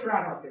cross push.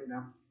 Roundhouse kick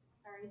now.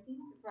 Alright team,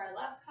 so for our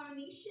last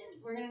combination,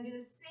 we're going to do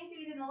the same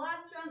thing we did in the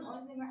last round. The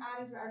only thing we're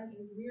adding is we're adding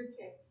a rear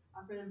kick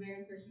for the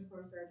very first one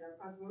before we start our jab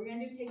cross. So what we're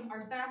going to do is take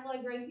our back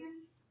leg right here,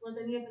 let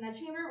the knee up in that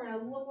chamber. We're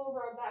going to look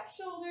over our back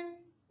shoulder.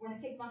 We're going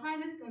to kick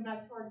behind us, going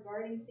back to our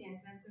guarding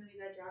stance. And that's going to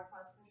be that jab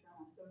cross push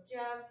roundhouse. So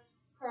jab,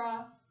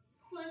 cross,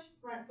 push,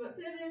 front foot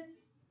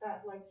pivots,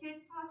 back leg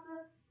kicks,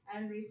 pasa,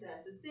 and reset.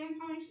 So same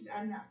combination,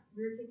 adding that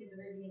rear kick at the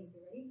very beginning. So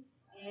ready?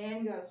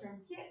 And go. So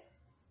kick,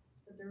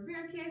 with the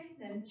rear kick,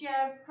 then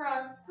jab,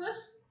 cross,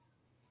 push,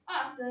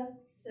 asa,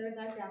 set it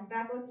back down.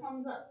 Back leg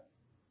thumbs up.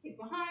 Kick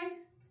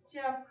behind,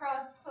 jab,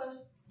 cross,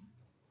 push,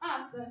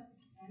 asa,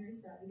 and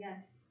reset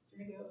again. So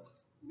we're going to go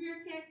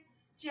rear kick,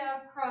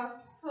 jab, cross,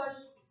 push,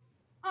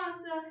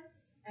 asa,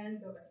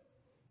 and go back.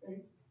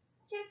 Ready?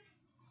 Kick,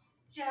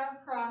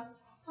 jab, cross,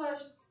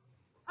 push,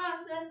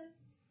 asa,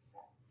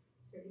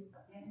 steady,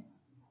 and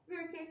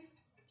rear kick,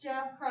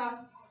 jab,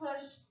 cross,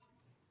 push,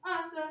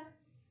 asa,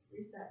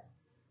 reset.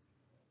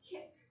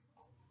 Kick,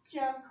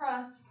 jab,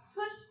 cross,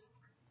 push,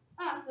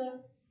 asa,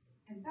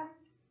 and back.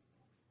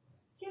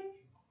 Kick,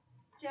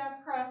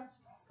 jab, cross,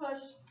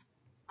 push,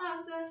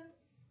 asa,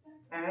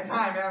 and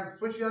time, man.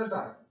 Switch to the other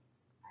side.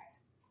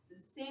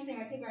 Same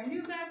thing, I take our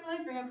new back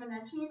leg, bring up in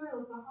that chamber,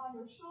 look behind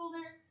your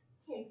shoulder,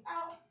 kick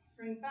out,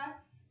 bring it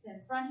back,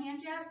 then front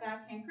hand jab,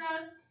 back hand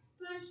cross,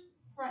 push,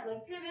 front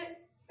leg pivot,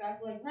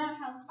 back leg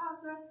roundhouse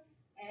asa,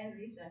 and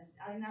reset. Just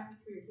adding that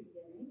for your kick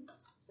again.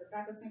 So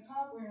back let's make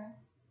top, we're gonna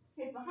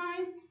kick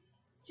behind,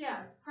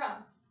 jab,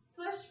 cross,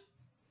 push,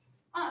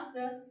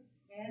 asa,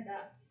 and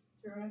back.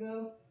 So we're gonna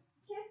go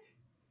kick,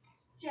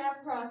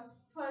 jab, cross,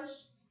 push,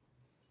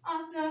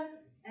 asa,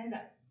 and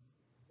back.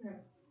 We're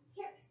gonna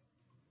kick,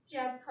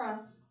 jab,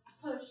 cross,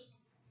 push,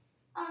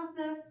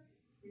 asa,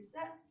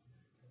 reset.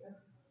 So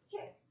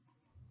kick,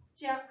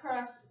 jab,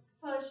 cross,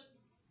 push,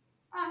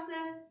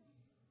 asa,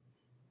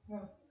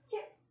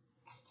 kick,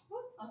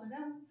 also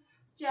down,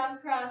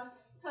 jab, cross,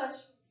 push,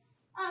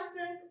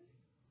 asa,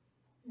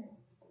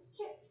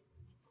 kick,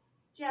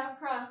 jab,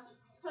 cross,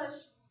 push,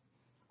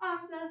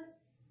 asa.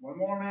 One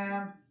more,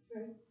 man.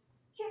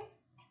 Kick,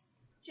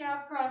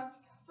 jab, cross,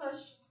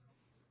 push,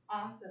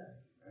 asa.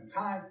 And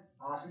time.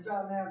 Awesome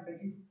job, man.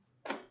 Thank you.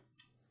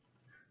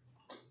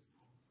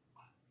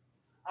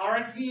 All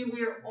right, team,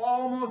 we are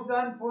almost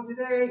done for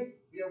today.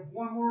 We have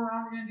one more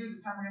round we're going to do.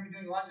 This time we're going to be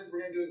doing lunges. We're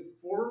going to do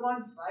forward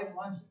lunge, side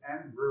lunge,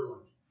 and rear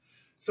lunge.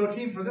 So,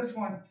 team, for this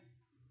one,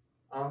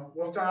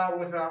 we'll start out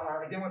with with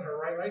our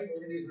right leg. What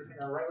we're going to do is we're going to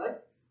take our right leg.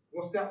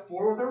 We'll step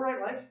forward with our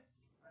right leg,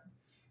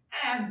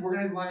 and we're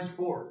going to lunge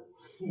forward.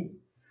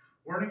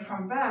 We're going to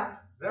come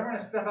back. Then we're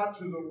going to step out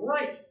to the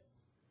right,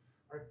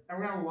 and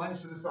we're going to lunge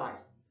to the side.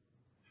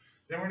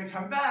 Then we're going to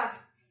come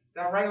back.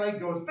 That right leg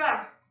goes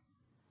back.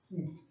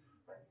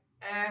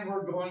 And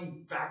we're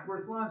going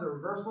backwards lunge or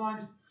reverse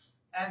lunge,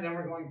 and then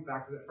we're going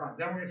back to the front.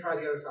 Then we're going to try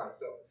the other side.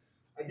 So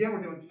again,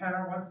 we're doing 10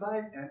 on one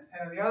side and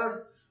 10 on the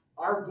other.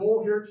 Our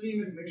goal here,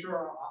 team, is to make sure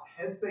our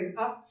head stays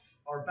up,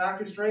 our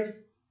back is straight,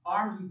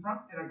 arms in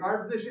front in a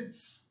guard position,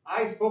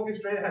 eyes focused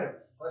straight ahead of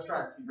us. Let's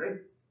try it, team. Ready?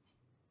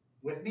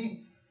 With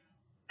me.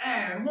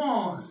 And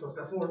one. So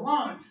step forward,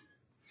 lunge.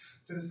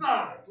 To the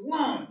side,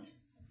 lunge.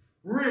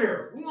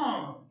 Rear,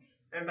 lunge.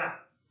 And back.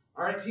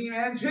 All right, team,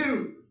 and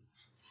two.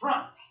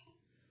 Front.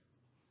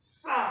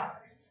 Side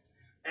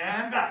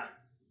and back.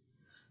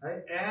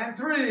 Right? And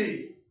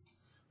three.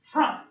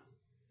 Front.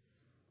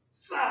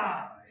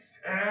 Side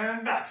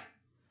and back.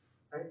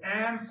 Right?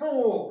 And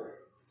four.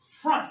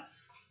 Front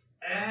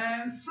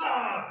and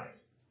side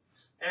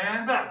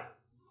and back.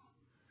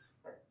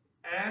 Right?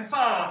 And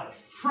five.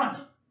 Front.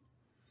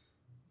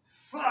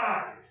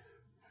 Side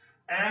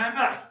and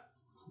back.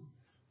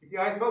 Keep the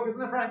eyes focused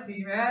on the front,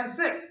 team. And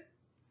six.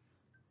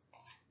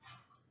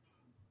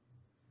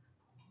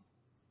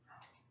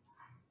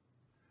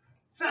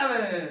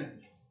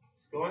 7.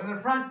 Going in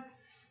the front,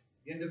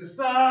 into the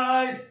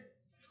side,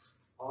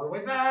 all the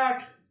way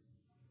back.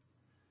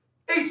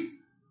 8.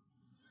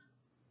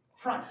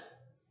 Front,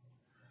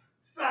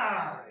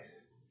 side,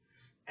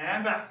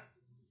 and back.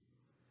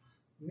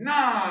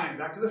 9.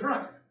 Back to the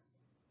front,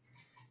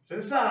 to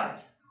the side,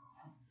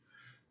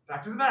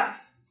 back to the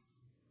back.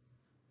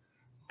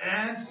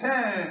 And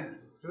 10.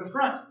 To the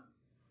front,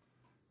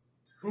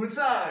 to the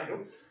side,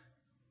 oops,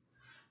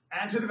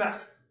 and to the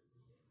back.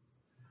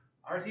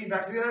 Our team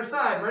back to the other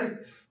side. Ready?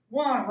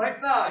 1, right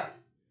side.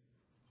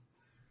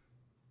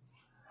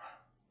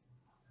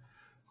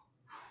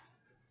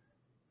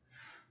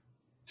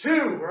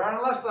 2, we're on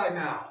the left side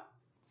now.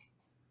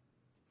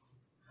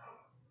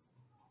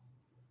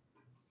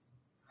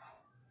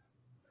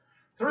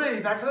 3,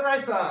 back to the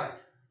right side.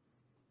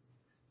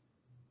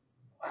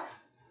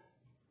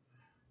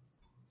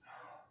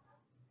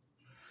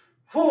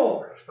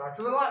 4, back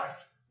to the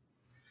left.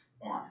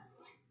 1,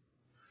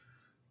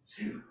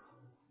 2,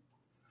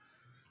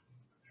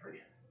 3,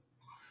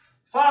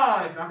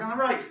 5, back on the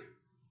right.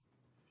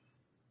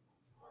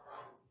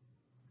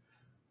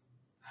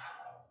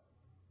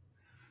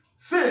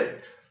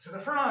 to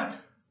the front,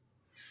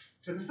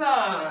 to the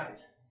side,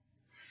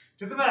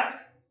 to the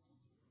back.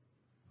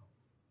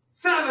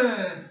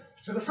 7,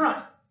 to the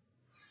front,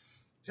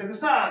 to the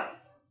side,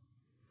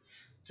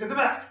 to the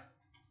back.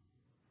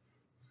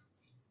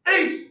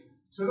 8,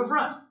 to the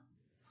front,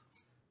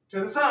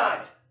 to the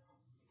side,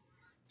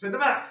 to the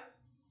back.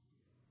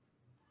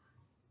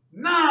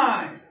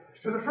 9,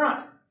 to the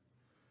front,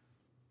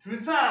 to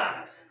the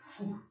side,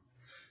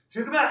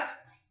 to the back.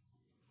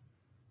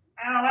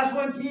 And our last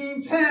one,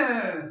 team,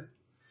 10,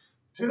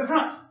 to the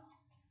front,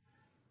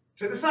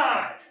 to the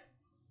side,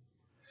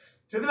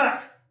 to the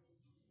back.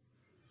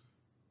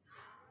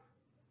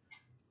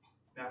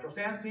 Natural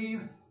stance,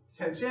 team,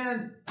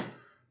 tension,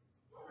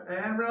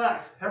 and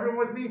relax.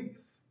 Everyone with me,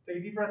 take a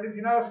deep breath into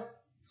your nose.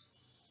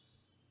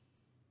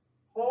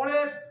 Hold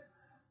it,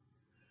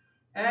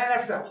 and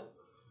exhale.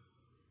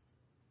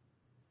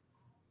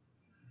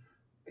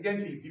 Again,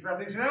 team, deep breath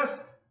into your nose.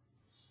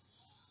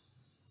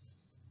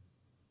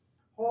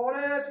 Hold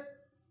it,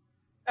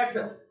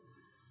 exhale.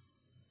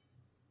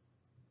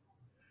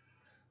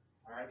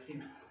 All right,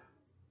 team.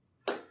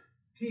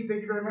 Team,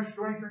 thank you very much for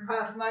joining us in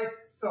class tonight.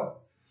 So,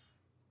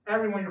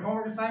 everyone, your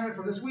homework assignment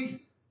for this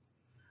week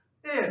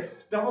is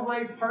double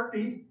blade part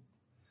B.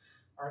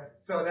 All right,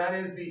 so that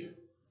is the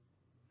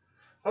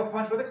hook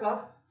punch with a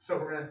club. So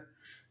we're gonna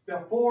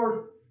step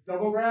forward,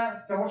 double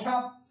grab, double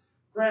chop,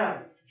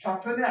 grab,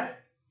 chop to the neck.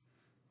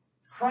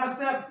 Cross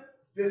step,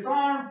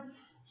 disarm,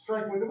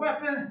 strike with the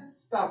weapon,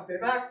 stop, stay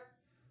back,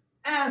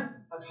 and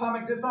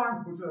atomic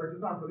disarm, which is our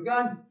disarm for the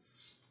gun.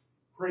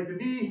 Break the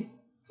knee,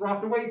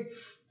 drop the weight,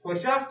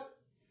 push up,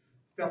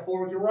 step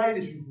forward with your right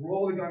as you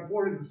roll the gun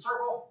forward into a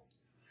circle.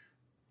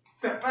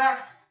 Step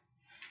back,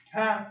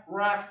 tap,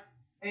 rack,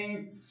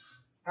 aim,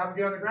 have to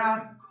get on the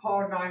ground,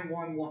 call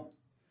 911.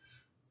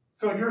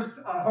 So your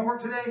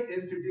homework today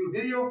is to do a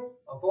video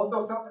of both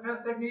those self-defense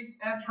techniques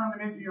and turn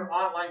them into your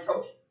online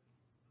coach.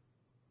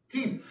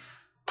 Team.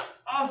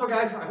 Also,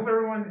 guys, I hope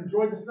everyone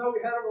enjoyed the snow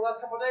we had over the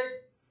last couple of days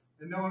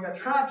and no one got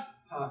trapped.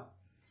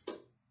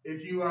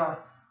 We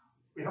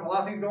have a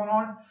lot of things going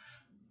on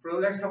for the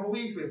next couple of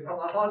weeks. We have a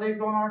lot of holidays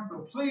going on,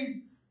 so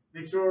please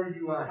make sure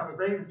you have a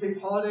great and safe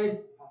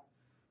holiday.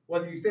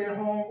 Whether you stay at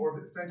home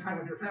or spend time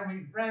with your family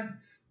and friends,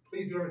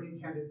 please do everything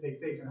you can to stay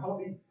safe and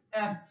healthy.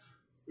 And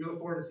we look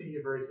forward to seeing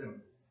you very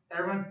soon.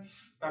 Everyone,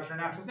 back to your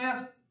natural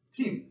stance.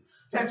 Team,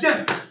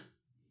 tension.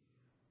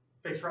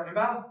 Face front and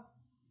bow.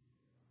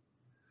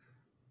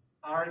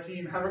 All right,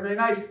 team, have a great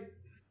night.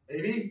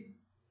 AB,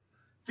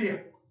 see ya.